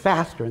get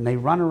faster and they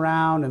run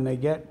around and they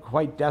get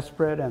quite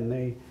desperate,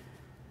 and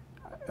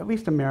at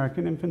least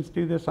American infants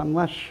do this. I'm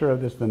less sure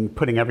of this than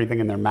putting everything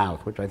in their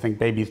mouth, which I think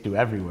babies do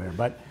everywhere.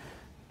 But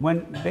when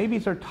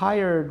babies are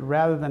tired,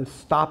 rather than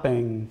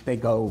stopping, they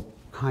go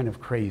kind of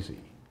crazy.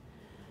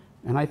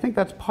 And I think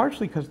that's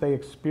partially because they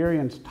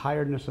experience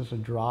tiredness as a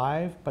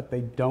drive, but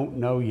they don't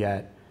know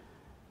yet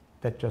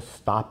that just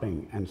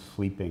stopping and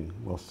sleeping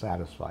will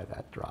satisfy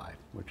that drive,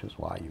 which is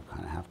why you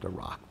kind of have to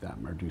rock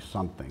them or do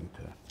something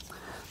to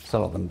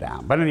settle them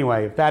down. But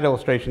anyway, if that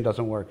illustration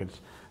doesn't work, it's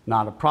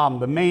not a problem.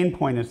 The main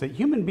point is that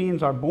human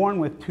beings are born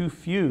with too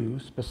few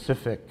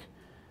specific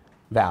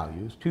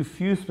values, too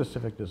few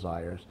specific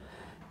desires,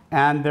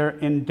 and they're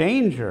in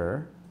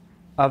danger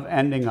of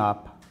ending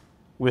up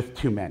with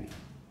too many,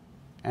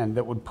 and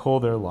that would pull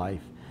their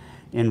life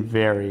in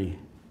very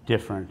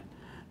different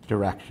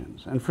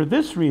directions. And for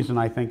this reason,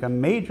 I think a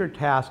major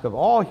task of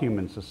all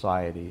human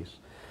societies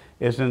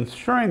is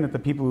ensuring that the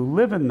people who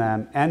live in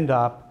them end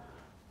up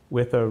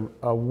with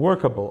a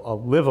workable, a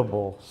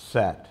livable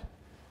set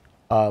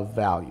of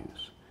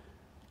values.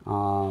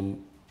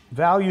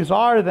 Values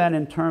are then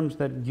in terms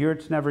that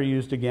Geertz never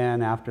used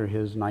again after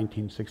his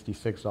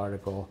 1966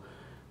 article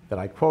that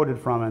I quoted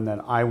from and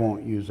that I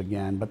won't use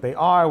again, but they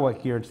are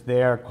what Geertz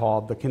there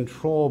called the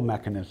control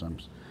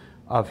mechanisms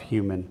of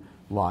human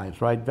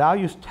lives, right?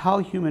 Values tell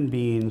human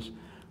beings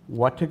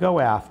what to go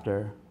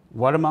after,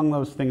 what among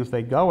those things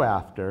they go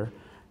after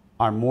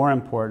are more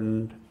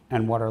important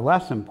and what are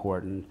less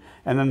important,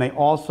 and then they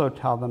also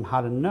tell them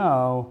how to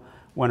know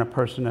when a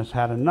person has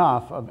had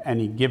enough of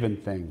any given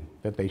thing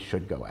that they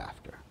should go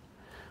after.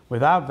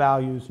 Without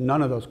values,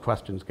 none of those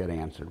questions get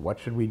answered. What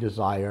should we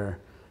desire?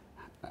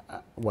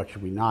 What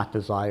should we not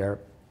desire?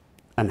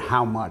 And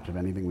how much of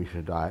anything we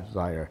should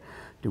desire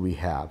do we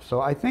have? So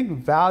I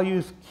think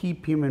values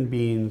keep human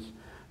beings,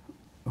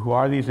 who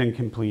are these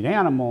incomplete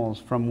animals,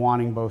 from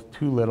wanting both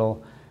too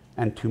little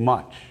and too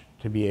much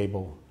to be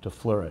able to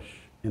flourish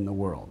in the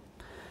world.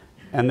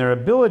 And their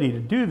ability to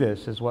do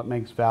this is what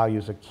makes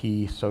values a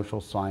key social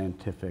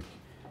scientific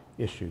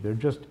issue. There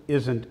just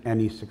isn't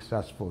any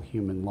successful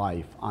human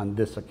life on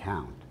this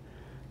account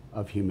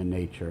of human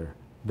nature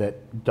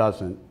that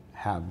doesn't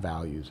have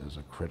values as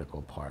a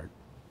critical part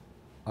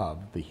of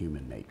the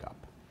human makeup,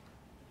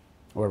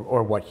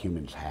 or what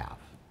humans have.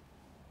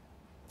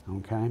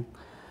 Okay?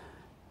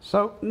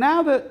 So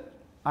now that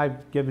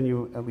I've given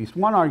you at least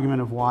one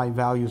argument of why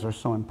values are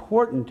so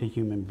important to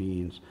human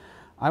beings,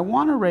 I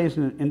want to raise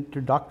in an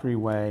introductory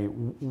way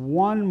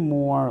one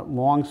more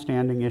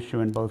long-standing issue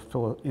in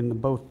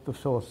both the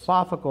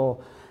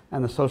philosophical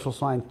and the social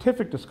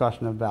scientific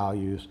discussion of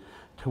values,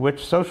 to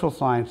which social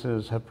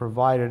sciences have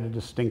provided a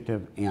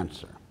distinctive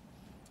answer.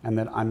 And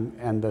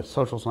the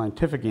social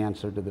scientific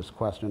answer to this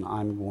question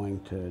I'm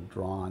going to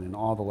draw on in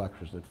all the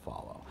lectures that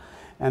follow.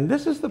 And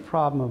this is the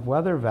problem of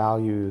whether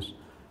values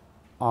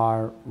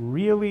are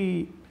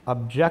really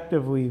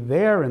objectively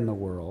there in the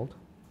world,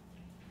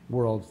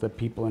 worlds that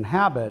people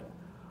inhabit,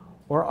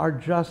 or are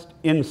just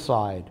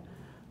inside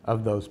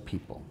of those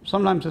people.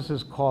 Sometimes this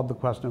is called the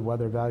question of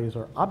whether values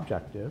are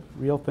objective,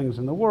 real things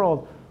in the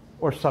world,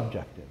 or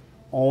subjective,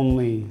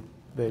 only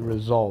the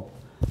result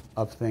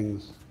of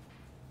things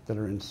that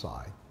are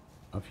inside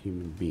of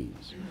human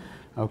beings.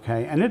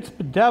 Okay, and it's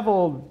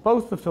bedeviled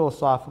both the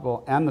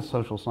philosophical and the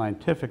social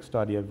scientific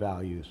study of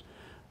values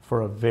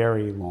for a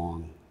very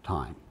long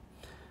time.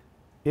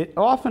 It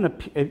often,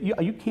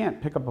 you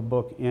can't pick up a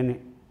book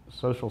in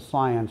social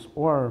science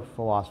or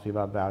philosophy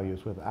about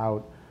values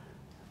without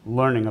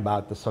learning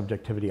about the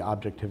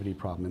subjectivity-objectivity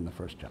problem in the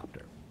first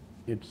chapter.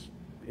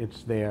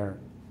 It's there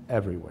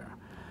everywhere.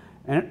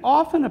 And it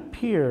often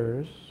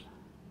appears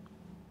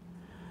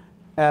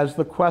as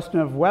the question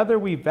of whether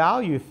we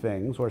value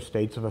things or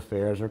states of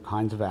affairs or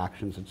kinds of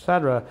actions,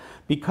 etc.,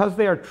 because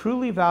they are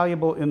truly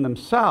valuable in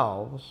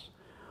themselves,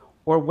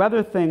 or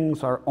whether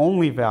things are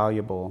only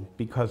valuable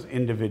because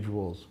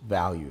individuals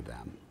value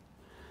them.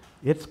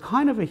 It's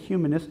kind of a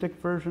humanistic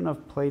version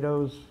of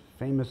Plato's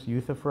famous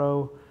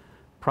Euthyphro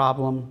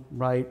problem,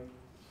 right?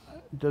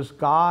 Does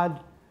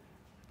God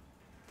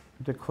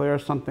declare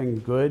something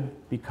good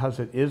because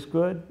it is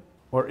good,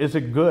 or is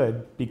it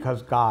good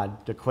because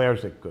God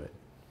declares it good?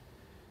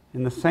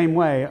 In the same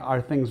way,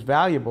 are things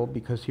valuable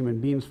because human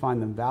beings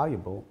find them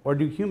valuable, or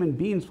do human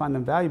beings find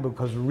them valuable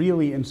because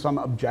really, in some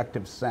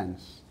objective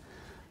sense,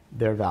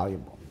 they're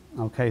valuable?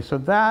 Okay, so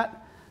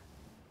that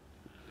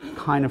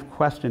kind of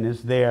question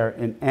is there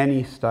in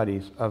any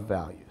studies of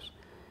values.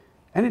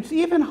 And it's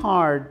even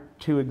hard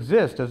to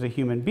exist as a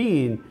human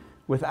being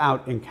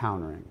without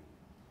encountering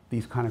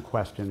these kind of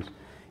questions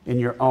in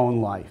your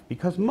own life,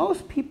 because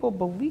most people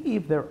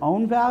believe their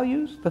own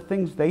values, the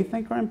things they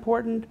think are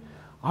important,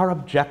 are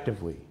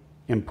objectively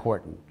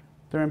important.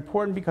 They're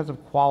important because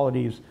of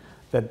qualities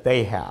that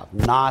they have,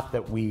 not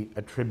that we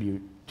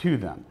attribute to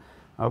them.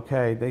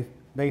 Okay,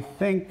 they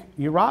think,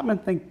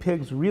 Rotman think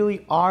pigs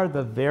really are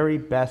the very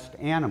best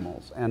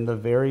animals and the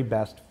very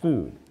best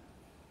food.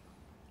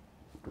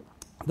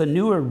 The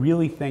newer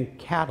really think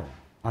cattle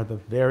are the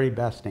very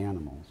best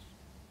animals,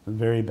 the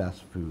very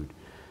best food.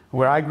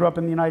 Where I grew up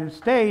in the United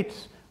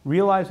States,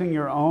 realizing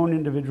your own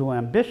individual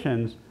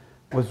ambitions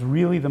was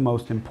really the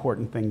most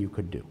important thing you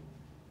could do.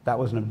 That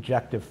was an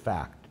objective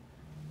fact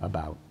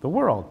about the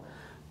world.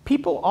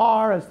 People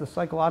are, as the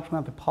psychological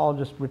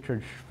anthropologist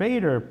Richard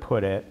Schrader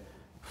put it,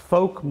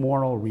 folk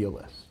moral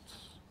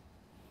realists.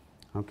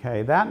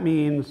 Okay, that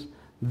means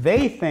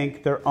they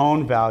think their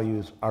own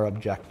values are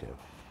objective,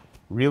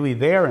 really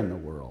there in the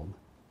world,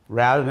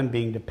 rather than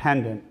being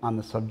dependent on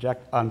the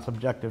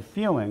subjective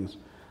feelings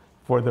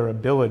for their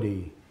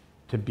ability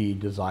to be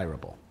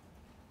desirable.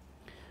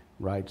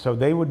 Right? So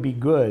they would be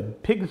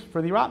good. Pigs,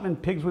 for the Rotman,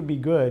 pigs would be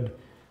good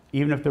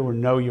even if there were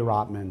no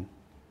Rotman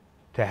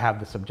to have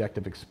the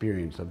subjective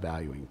experience of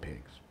valuing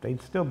pigs.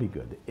 They'd still be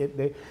good.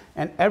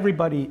 And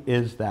everybody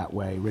is that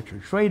way,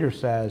 Richard Schrader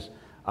says,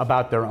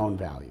 about their own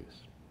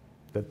values,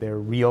 that they're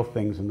real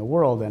things in the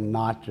world and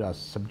not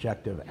just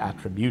subjective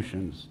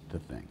attributions to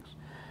things.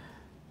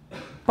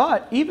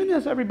 But even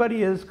as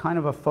everybody is kind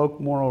of a folk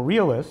moral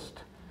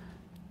realist,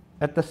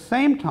 at the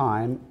same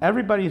time,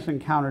 everybody's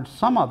encountered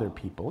some other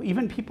people,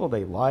 even people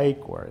they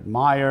like or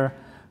admire,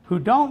 who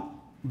don't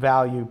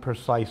value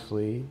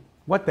precisely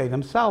what they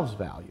themselves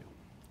value,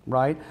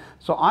 right?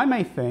 So I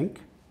may think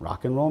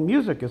rock and roll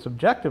music is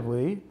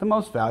objectively the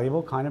most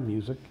valuable kind of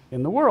music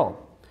in the world.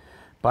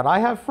 But I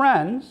have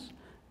friends,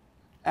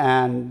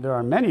 and there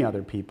are many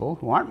other people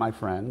who aren't my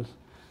friends,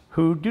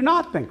 who do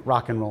not think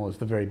rock and roll is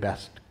the very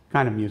best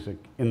kind of music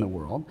in the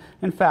world.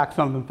 In fact,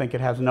 some of them think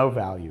it has no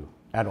value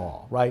at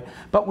all, right?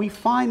 But we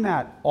find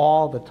that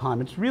all the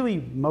time. It's really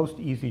most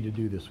easy to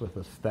do this with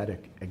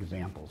aesthetic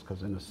examples,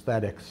 because in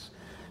aesthetics,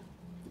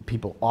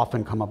 people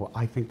often come up with,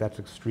 I think that's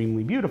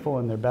extremely beautiful,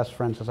 and their best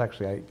friend says,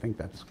 actually, I think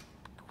that's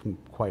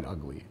quite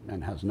ugly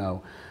and has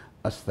no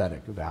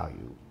aesthetic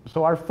value.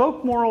 So our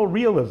folk moral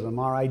realism,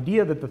 our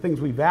idea that the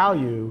things we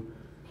value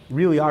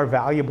really are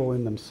valuable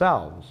in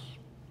themselves,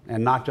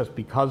 and not just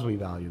because we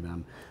value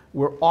them,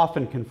 we're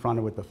often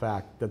confronted with the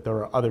fact that there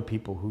are other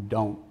people who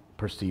don't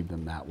perceive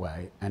them that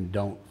way and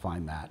don't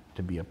find that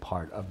to be a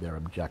part of their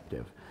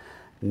objective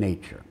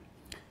nature.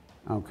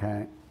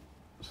 Okay,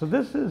 so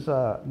this is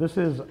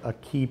a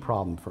key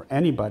problem for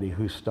anybody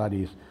who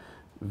studies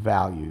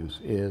values,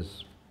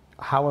 is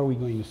how are we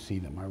going to see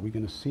them? Are we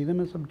going to see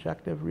them as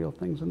objective, real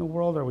things in the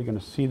world, or are we going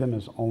to see them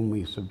as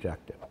only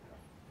subjective?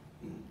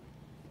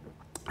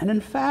 And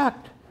in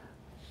fact,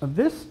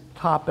 this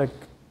topic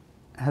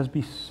has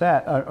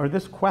beset, or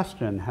this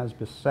question has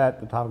beset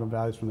the topic of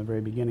values from the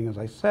very beginning, as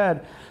I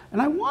said,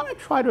 and I want to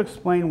try to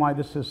explain why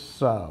this is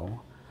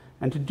so.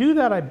 And to do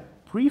that, I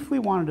briefly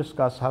want to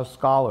discuss how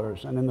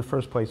scholars, and in the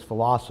first place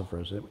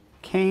philosophers,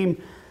 came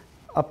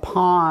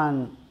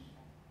upon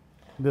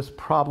this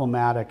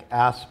problematic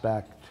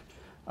aspect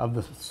of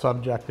the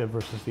subjective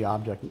versus the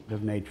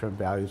objective nature of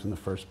values in the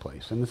first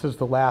place. And this is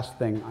the last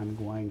thing I'm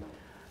going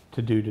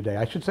to do today.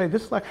 I should say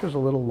this lecture is a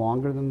little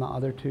longer than the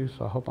other two,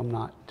 so I hope I'm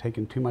not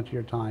taking too much of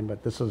your time,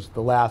 but this is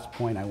the last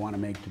point I want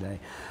to make today.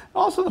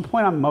 Also the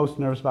point I'm most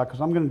nervous about,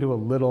 because I'm going to do a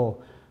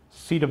little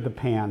seat of the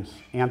pants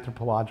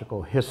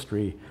anthropological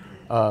history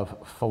of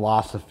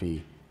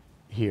philosophy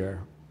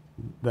here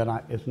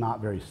that is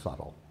not very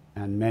subtle.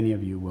 And many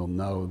of you will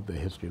know the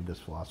history of this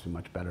philosophy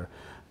much better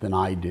than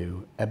I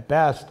do. At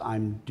best,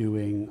 I'm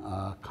doing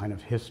a kind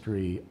of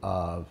history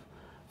of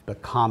the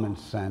common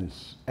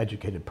sense,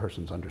 educated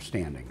person's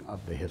understanding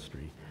of the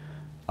history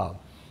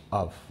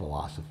of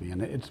philosophy.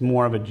 And it's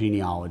more of a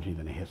genealogy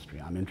than a history.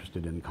 I'm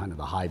interested in kind of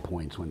the high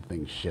points when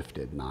things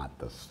shifted, not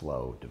the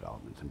slow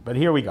developments. But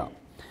here we go,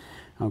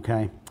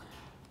 okay?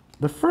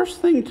 The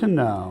first thing to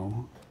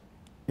know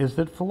is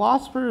that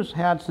philosophers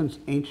had, since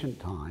ancient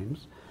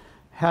times,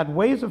 had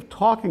ways of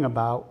talking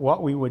about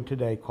what we would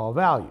today call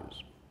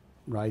values,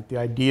 right? The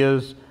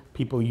ideas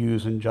people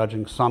use in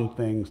judging some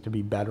things to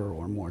be better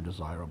or more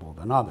desirable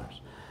than others.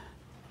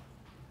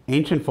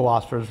 Ancient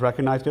philosophers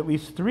recognized at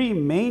least three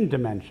main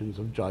dimensions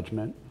of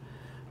judgment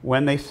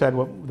when they said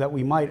that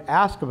we might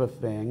ask of a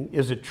thing,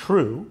 is it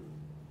true?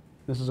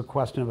 This is a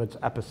question of its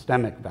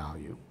epistemic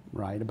value,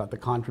 right? About the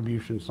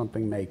contribution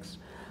something makes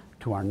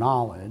to our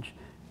knowledge.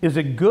 Is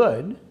it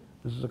good?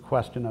 This is a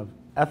question of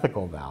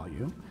ethical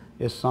value.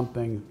 Is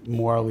something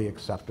morally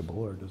acceptable,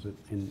 or does it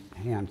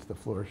enhance the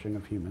flourishing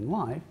of human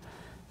life?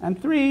 And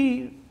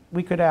three,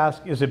 we could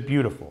ask, is it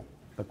beautiful?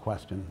 The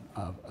question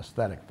of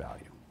aesthetic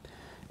value.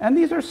 And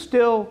these are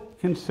still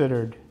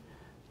considered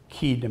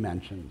key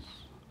dimensions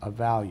of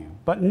value.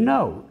 But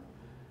note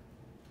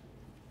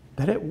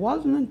that it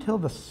wasn't until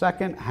the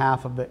second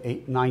half of the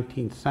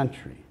 19th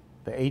century,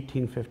 the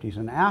 1850s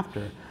and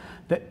after,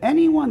 that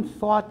anyone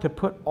thought to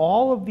put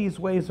all of these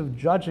ways of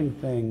judging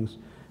things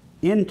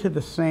into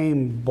the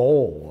same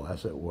bowl,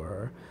 as it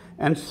were,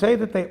 and say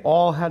that they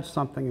all had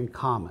something in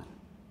common.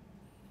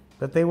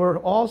 That they were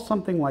all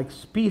something like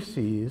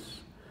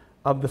species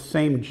of the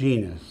same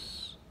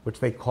genus,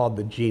 which they called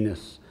the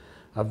genus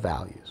of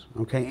values.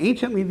 Okay?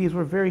 Anciently, these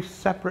were very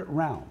separate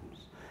realms.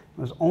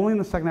 It was only in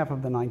the second half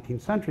of the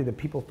 19th century that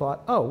people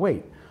thought, oh,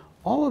 wait,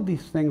 all of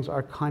these things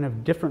are kind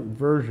of different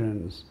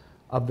versions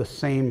of the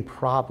same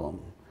problem.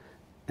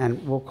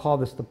 And we'll call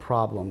this the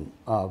problem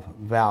of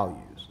values.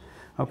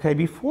 Okay,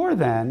 before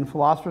then,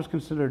 philosophers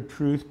considered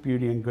truth,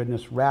 beauty, and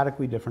goodness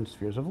radically different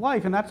spheres of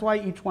life, and that's why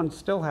each one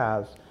still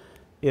has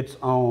its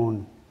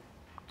own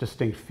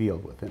distinct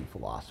field within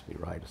philosophy,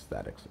 right?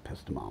 Aesthetics,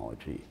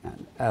 epistemology,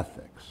 and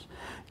ethics.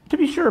 To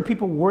be sure,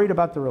 people worried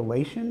about the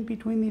relation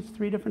between these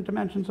three different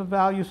dimensions of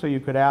value, so you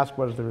could ask,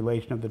 what is the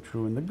relation of the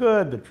true and the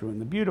good, the true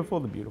and the beautiful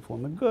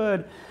and the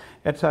good,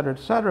 et cetera, et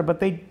cetera.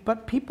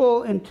 But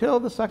people, until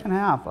the second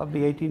half of the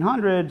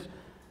 1800s,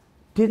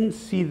 didn't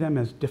see them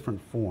as different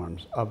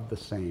forms of the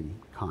same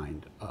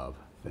kind of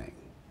thing.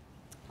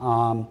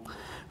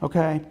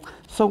 Okay,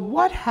 so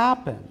what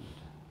happened?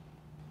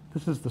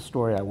 This is the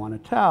story I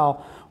want to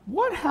tell.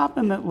 What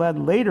happened that led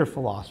later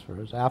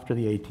philosophers, after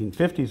the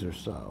 1850s or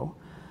so,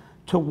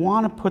 to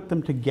want to put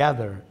them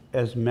together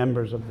as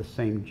members of the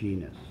same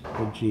genus,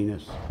 the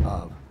genus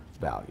of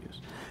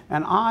values?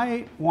 And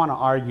I want to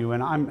argue,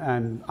 and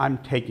I'm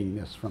taking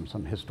this from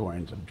some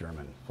historians of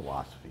German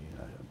philosophy,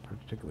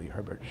 particularly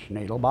Herbert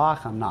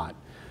Schnadelbach.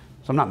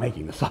 So I'm not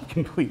making this up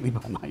completely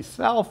by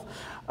myself.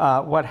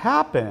 What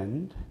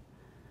happened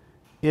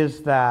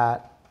is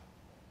that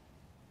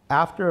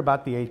after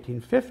about the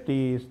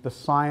 1850s, the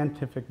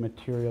scientific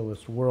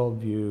materialist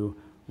worldview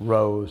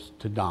rose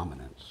to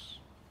dominance.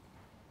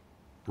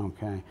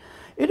 Okay?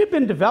 It had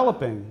been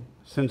developing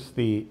since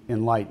the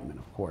Enlightenment,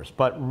 of course,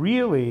 but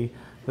really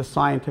the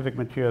scientific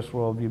materialist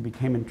worldview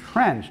became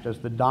entrenched as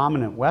the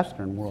dominant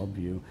Western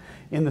worldview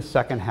in the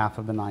second half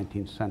of the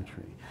 19th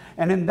century.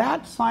 And in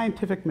that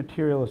scientific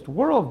materialist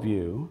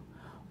worldview,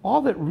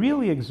 all that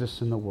really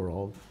exists in the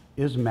world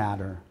is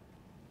matter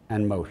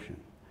and motion.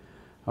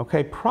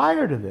 Okay,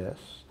 prior to this,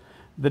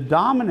 the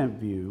dominant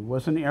view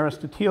was an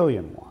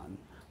Aristotelian one,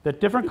 that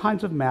different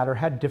kinds of matter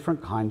had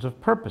different kinds of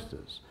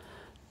purposes,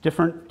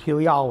 different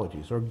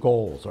teleologies or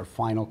goals or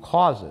final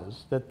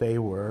causes that they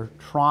were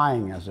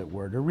trying, as it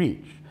were, to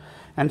reach.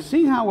 And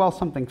seeing how well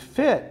something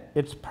fit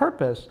its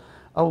purpose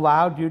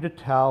allowed you to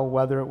tell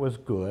whether it was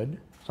good,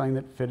 something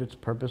that fit its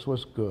purpose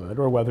was good,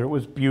 or whether it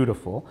was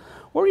beautiful,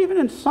 or even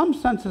in some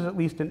senses, at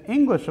least in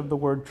English of the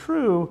word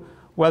true,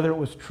 whether it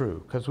was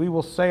true. Because we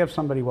will say of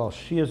somebody, well,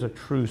 she is a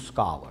true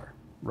scholar,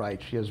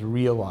 right? She has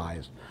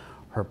realized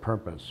her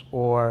purpose.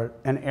 Or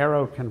an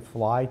arrow can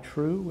fly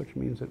true, which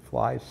means it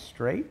flies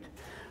straight,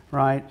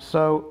 right?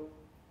 So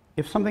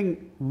if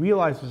something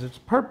realizes its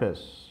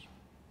purpose,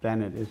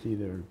 then it is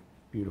either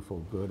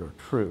beautiful, good, or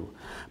true.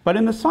 But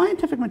in the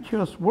scientific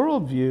materialist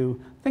worldview,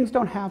 things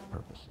don't have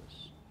purposes.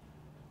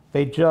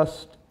 They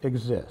just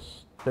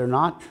exist. They're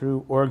not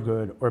true or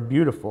good or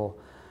beautiful.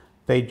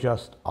 They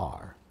just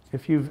are.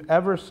 If you've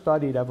ever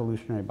studied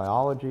evolutionary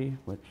biology,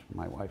 which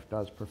my wife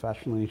does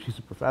professionally, she's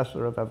a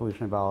professor of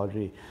evolutionary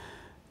biology,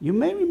 you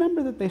may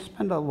remember that they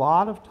spend a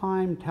lot of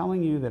time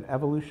telling you that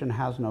evolution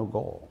has no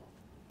goal.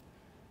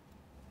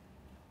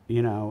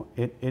 You know,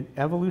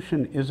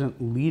 evolution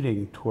isn't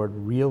leading toward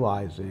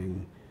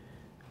realizing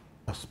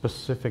a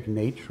specific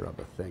nature of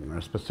a thing or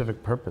a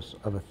specific purpose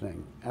of a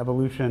thing.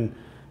 Evolution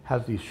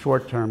has these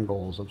short-term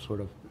goals of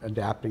sort of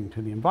adapting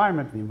to the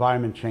environment. The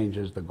environment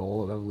changes, the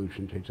goal of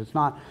evolution changes.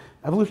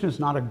 Evolution is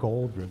not a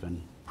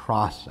goal-driven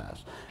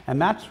process.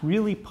 And that's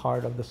really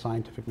part of the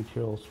scientific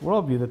materialist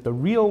worldview, that the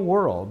real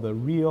world, the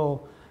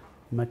real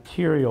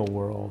material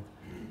world,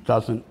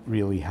 doesn't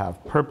really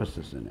have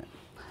purposes in it.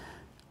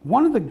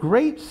 One of the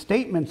great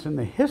statements in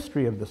the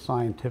history of the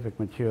scientific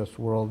materialist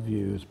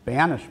worldview's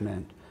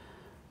banishment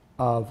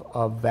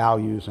of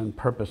values and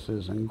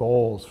purposes and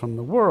goals from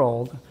the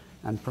world,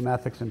 and from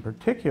ethics in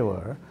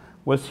particular,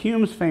 was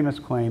Hume's famous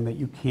claim that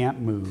you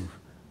can't move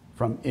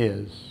from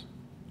is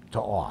to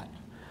ought,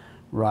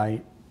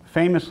 right?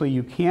 Famously,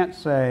 you can't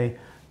say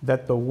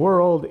that the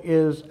world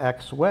is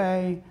X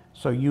way,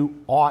 so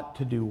you ought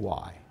to do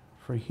Y.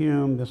 For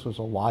Hume, this was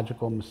a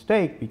logical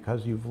mistake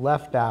because you've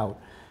left out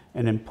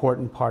an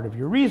important part of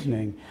your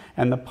reasoning,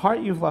 and the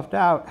part you've left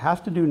out has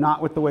to do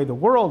not with the way the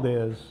world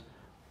is,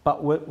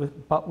 but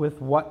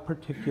with what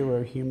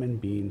particular human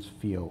beings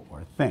feel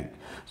or think.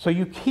 So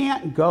you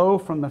can't go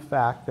from the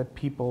fact that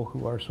people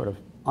who are sort of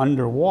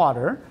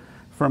underwater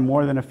for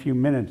more than a few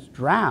minutes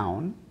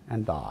drown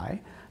and die,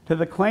 to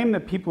the claim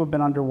that people who have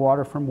been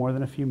underwater for more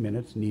than a few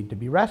minutes need to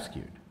be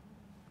rescued,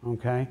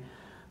 okay?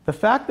 The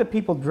fact that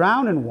people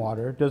drown in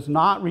water does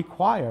not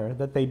require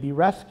that they be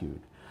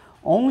rescued.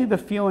 Only the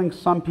feeling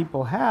some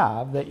people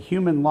have that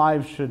human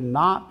lives should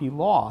not be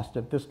lost,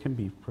 that this can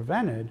be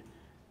prevented,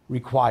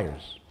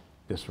 requires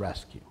this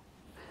rescue,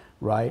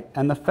 right?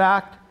 And the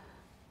fact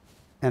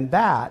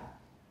that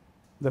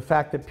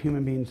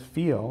human beings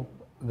feel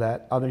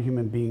that other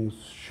human beings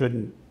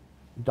shouldn't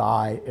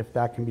die if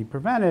that can be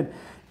prevented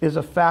is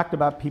a fact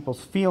about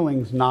people's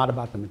feelings, not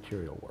about the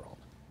material world.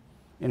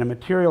 In a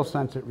material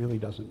sense, it really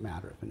doesn't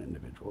matter if an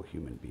individual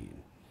human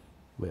being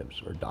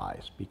lives or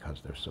dies because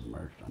they're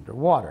submerged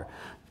underwater.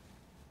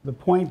 The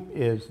point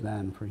is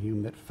then for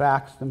Hume that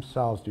facts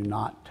themselves do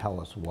not tell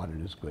us what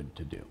it is good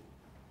to do.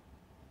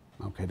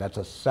 Okay, that's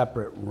a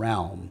separate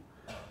realm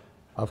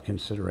of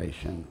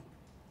consideration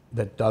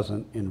that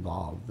doesn't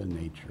involve the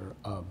nature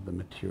of the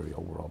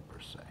material world per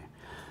se.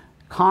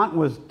 Kant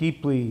was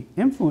deeply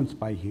influenced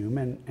by Hume,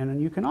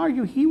 and you can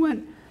argue he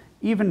went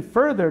even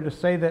further to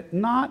say that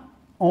not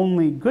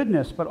only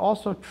goodness, but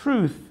also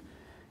truth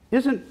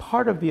isn't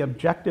part of the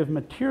objective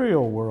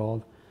material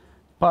world,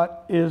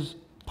 but is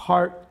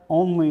part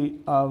only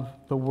of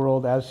the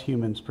world as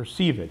humans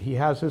perceive it. He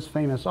has his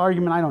famous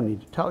argument, I don't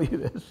need to tell you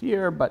this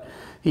here, but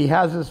he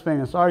has this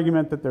famous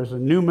argument that there's a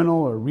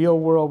noumenal or real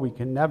world we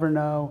can never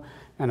know,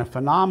 and a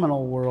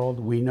phenomenal world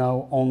we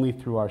know only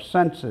through our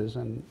senses,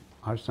 and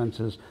our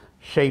senses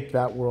shape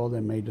that world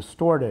and may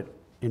distort it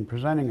in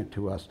presenting it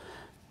to us.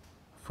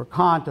 For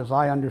Kant, as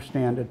I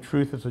understand it,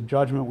 truth is a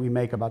judgment we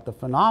make about the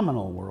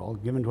phenomenal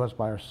world given to us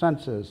by our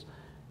senses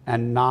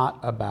and not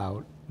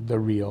about the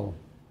real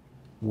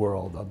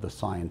world of the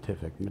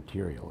scientific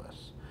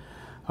materialists.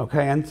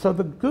 Okay, and so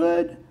the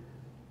good,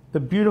 the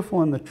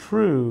beautiful, and the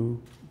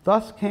true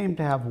thus came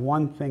to have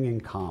one thing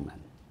in common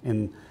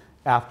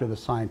after the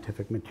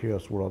scientific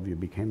materialist worldview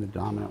became the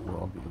dominant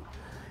worldview.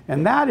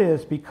 And that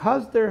is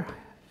because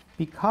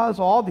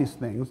all these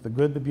things, the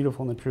good, the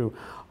beautiful, and the true,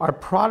 are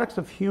products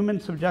of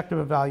human subjective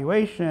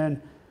evaluation,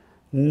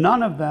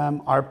 none of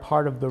them are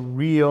part of the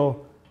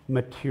real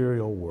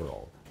material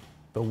world,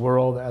 the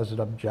world as it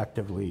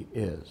objectively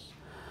is.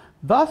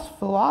 Thus,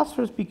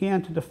 philosophers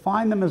began to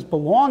define them as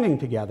belonging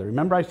together.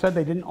 Remember I said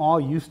they didn't all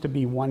used to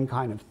be one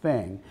kind of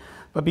thing,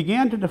 but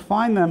began to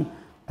define them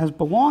as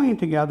belonging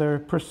together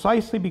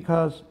precisely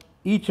because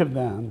each of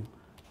them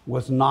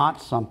was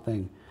not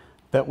something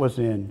that was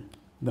in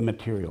the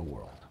material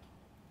world.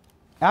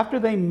 After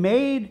they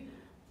made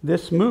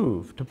this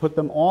move to put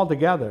them all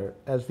together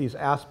as these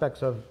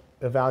aspects of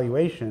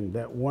evaluation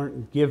that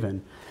weren't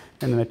given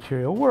in the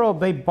material world,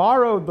 they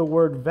borrowed the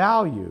word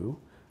value,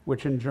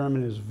 which in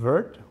German is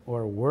Wert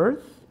or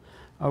worth,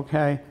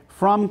 okay,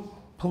 from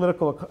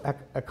political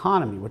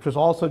economy, which was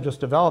also just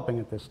developing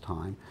at this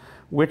time,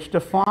 which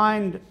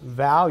defined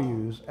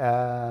values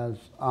as,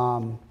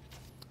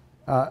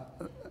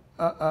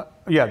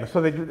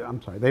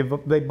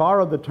 they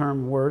borrowed the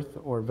term worth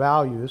or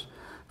values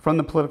from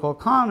the political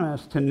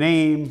economists to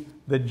name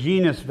the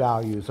genus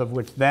values, of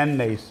which then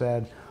they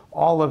said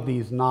all of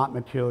these not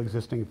material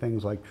existing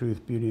things like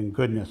truth, beauty, and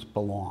goodness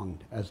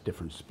belonged as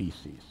different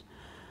species.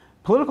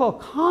 Political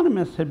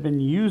economists had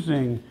been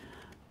using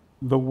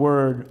the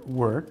word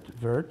Wert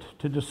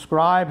to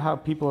describe how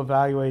people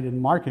evaluated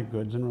market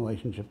goods in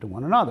relationship to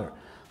one another.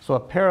 So a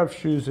pair of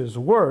shoes is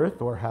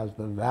worth, or has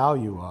the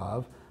value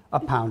of, a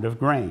pound of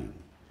grain.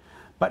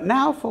 But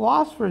now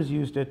philosophers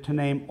used it to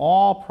name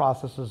all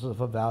processes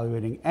of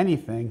evaluating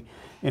anything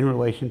in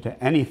relation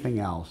to anything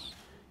else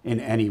in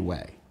any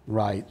way,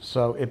 right?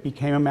 So it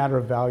became a matter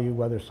of value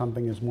whether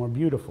something is more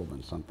beautiful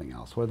than something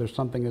else, whether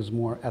something is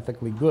more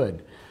ethically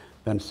good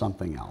than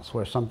something else,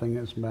 where something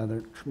is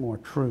rather more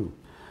true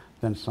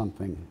than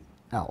something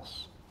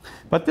else.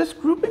 But this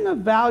grouping of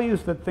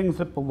values that things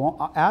that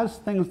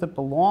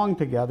belong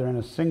together in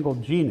a single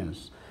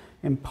genus,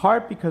 in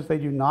part because they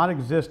do not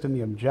exist in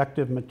the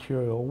objective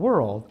material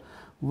world,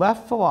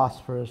 left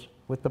philosophers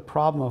with the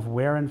problem of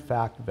where in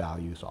fact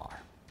values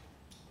are.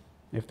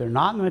 If they're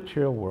not in the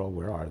material world,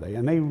 where are they?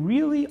 And they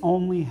really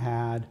only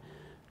had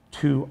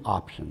two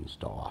options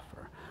to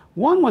offer.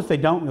 One was they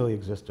don't really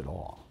exist at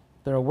all.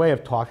 They're a way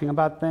of talking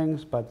about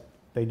things, but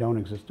they don't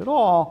exist at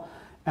all.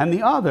 And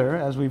the other,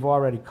 as we've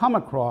already come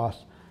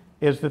across,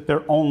 is that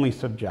they're only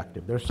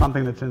subjective. There's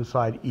something that's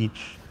inside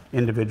each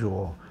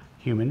individual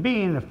human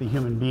being. If the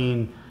human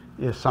being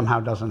somehow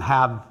doesn't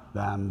have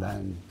them,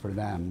 then for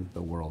them,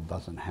 the world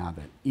doesn't have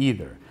it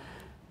either.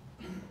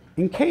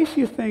 In case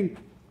you think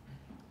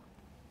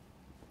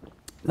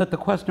that the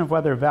question of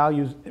whether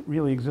values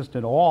really exist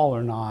at all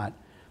or not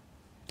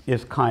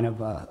is kind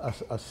of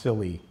a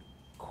silly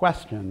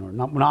question, or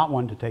not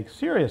one to take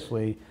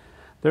seriously,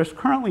 there's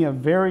currently a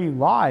very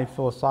live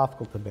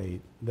philosophical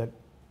debate that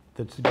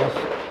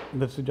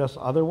suggests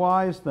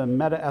otherwise. The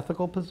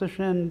meta-ethical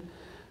position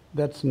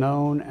that's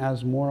known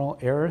as moral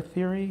error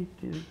theory.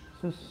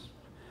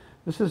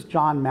 This is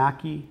John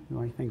Mackey,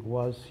 who I think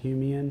was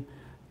Humean,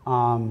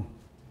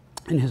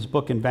 in his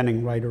book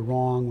Inventing Right or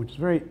Wrong, which is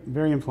very,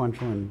 very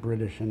influential in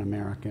British and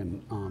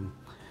American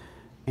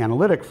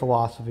analytic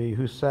philosophy,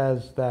 who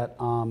says that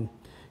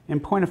in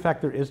point of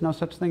fact there is no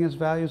such thing as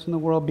values in the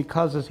world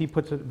because, as he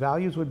puts it,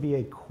 values would be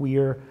a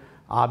queer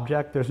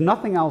object. There's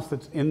nothing else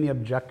that's in the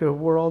objective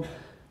world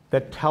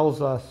that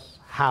tells us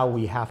how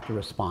we have to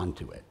respond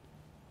to it,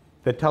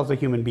 that tells a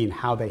human being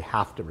how they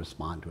have to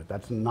respond to it.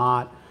 That's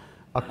not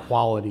a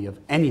quality of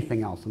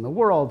anything else in the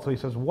world. So he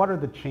says, what are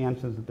the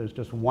chances that there's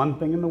just one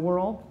thing in the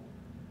world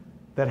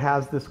that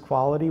has this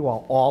quality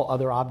while all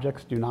other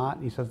objects do not?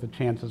 He says the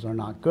chances are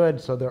not good,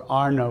 so there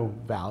are no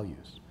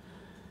values.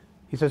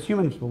 He says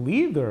humans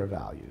believe there are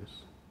values,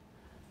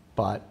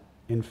 but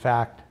in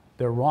fact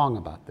they're wrong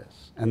about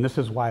this. And this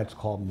is why it's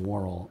called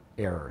moral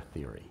error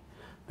theory,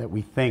 that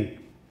we think,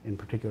 in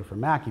particular for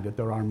Mackey, that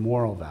there are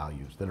moral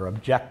values that are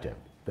objective,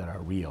 that are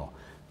real,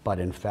 but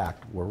in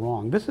fact we're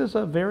wrong. This is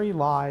a very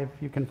live,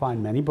 you can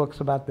find many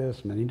books about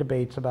this, many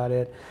debates about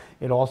it.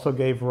 It also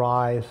gave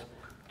rise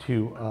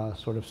to a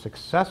sort of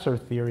successor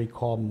theory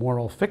called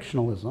moral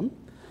fictionalism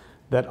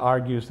that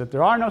argues that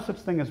there are no such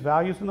thing as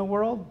values in the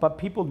world, but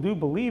people do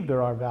believe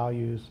there are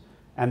values,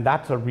 and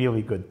that's a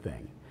really good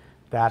thing.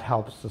 That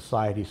helps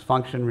societies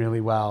function really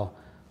well,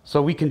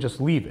 so we can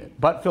just leave it.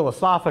 But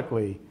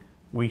philosophically,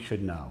 we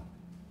should know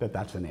that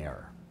that's an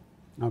error.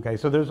 Okay,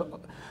 so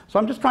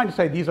I'm just trying to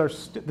say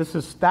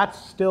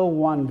that's still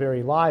one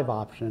very live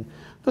option.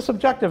 The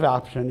subjective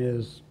option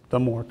is the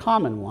more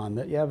common one,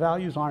 that yeah,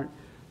 values aren't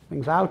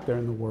things out there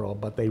in the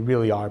world, but they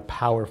really are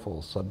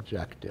powerful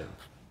subjective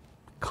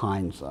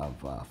kinds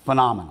of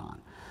phenomenon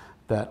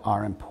that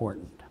are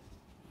important.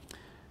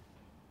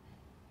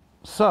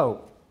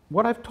 So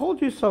what I've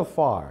told you so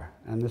far,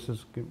 and this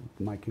is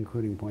my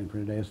concluding point for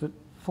today, is that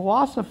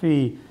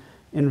philosophy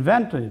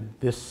invented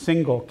this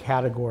single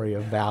category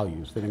of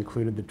values that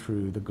included the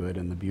true, the good,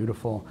 and the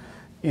beautiful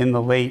in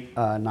the late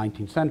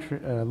 19th century,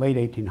 late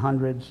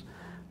 1800s,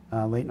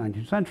 late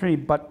 19th century.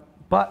 But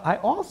I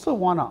also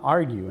want to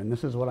argue, and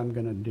this is what I'm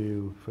going to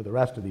do for the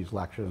rest of these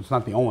lectures, it's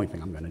not the only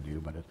thing I'm going to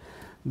do, but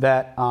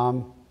that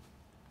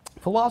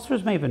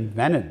philosophers may have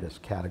invented this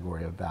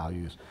category of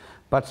values,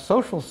 But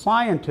social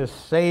scientists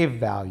save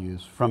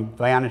values from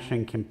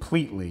vanishing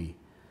completely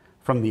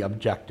from the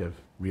objective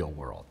real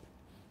world.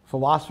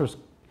 Philosophers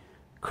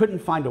couldn't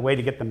find a way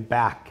to get them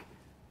back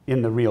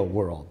in the real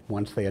world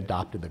once they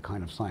adopted the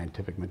kind of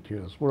scientific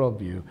materialist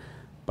worldview.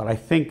 But I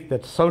think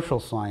that social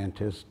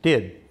scientists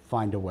did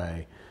find a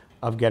way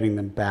of getting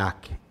them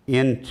back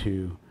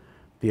into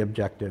the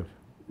objective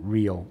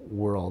real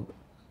world.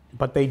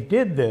 But they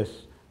did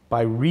this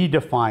by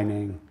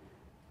redefining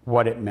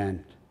what it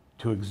meant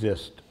to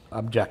exist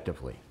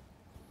objectively.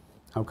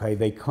 Okay,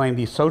 they claim,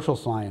 these social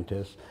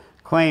scientists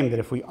claim that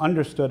if we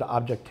understood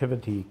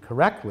objectivity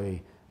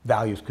correctly,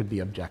 values could be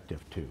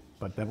objective too,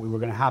 but that we were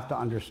going to have to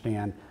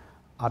understand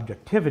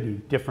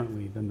objectivity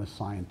differently than the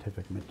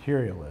scientific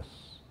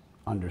materialists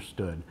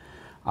understood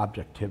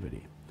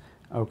objectivity.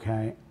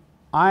 Okay,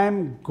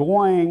 I'm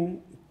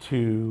going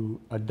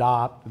to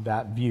adopt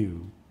that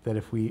view that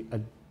if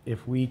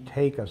we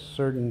take a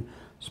certain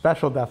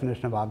special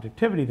definition of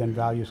objectivity, then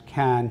values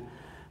can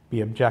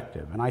be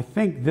objective. And I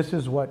think this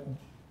is what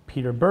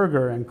Peter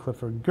Berger and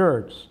Clifford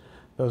Geertz,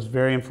 those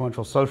very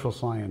influential social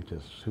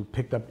scientists who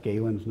picked up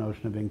Galen's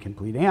notion of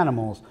incomplete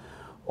animals,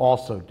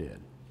 also did.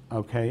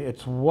 Okay,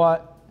 it's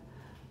what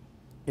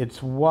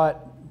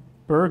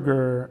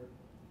Berger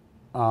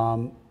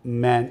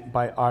meant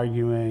by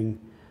arguing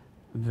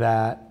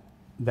that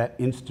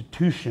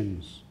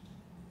institutions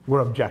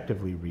were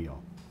objectively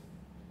real,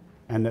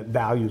 and that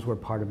values were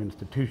part of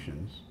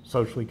institutions,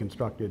 socially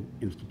constructed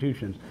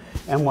institutions,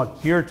 and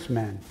what Geertz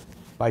meant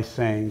by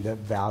saying that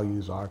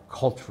values are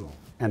cultural,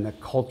 and that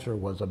culture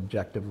was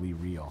objectively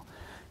real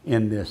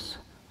in this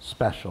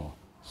special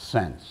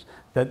sense.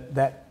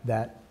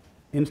 That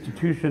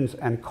institutions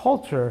and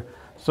culture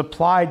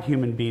supplied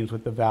human beings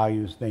with the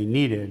values they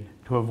needed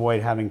to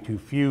avoid having too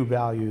few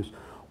values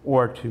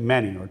or too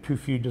many, or too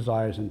few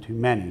desires and too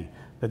many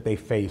that they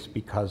faced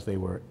because they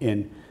were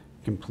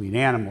incomplete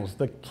animals.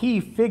 The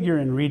key figure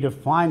in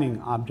redefining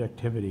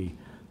objectivity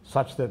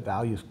such that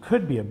values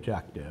could be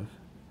objective,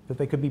 that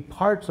they could be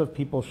parts of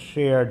people's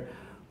shared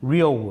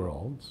real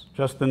worlds,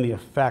 just in the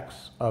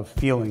effects of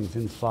feelings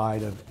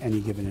inside of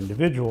any given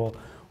individual,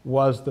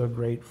 was the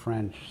great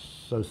French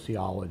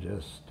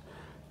sociologist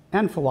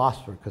and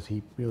philosopher, because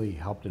he really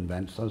helped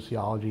invent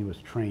sociology, was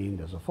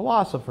trained as a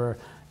philosopher,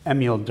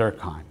 Émile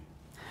Durkheim.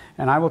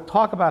 And I will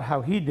talk about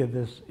how he did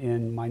this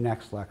in my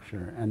next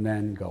lecture, and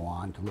then go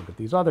on to look at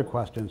these other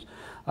questions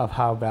of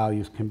how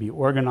values can be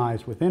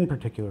organized within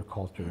particular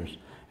cultures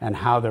and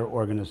how their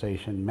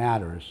organization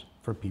matters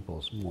for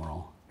people's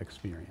moral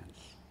experience.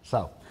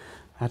 So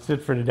that's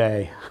it for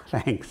today.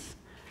 Thanks.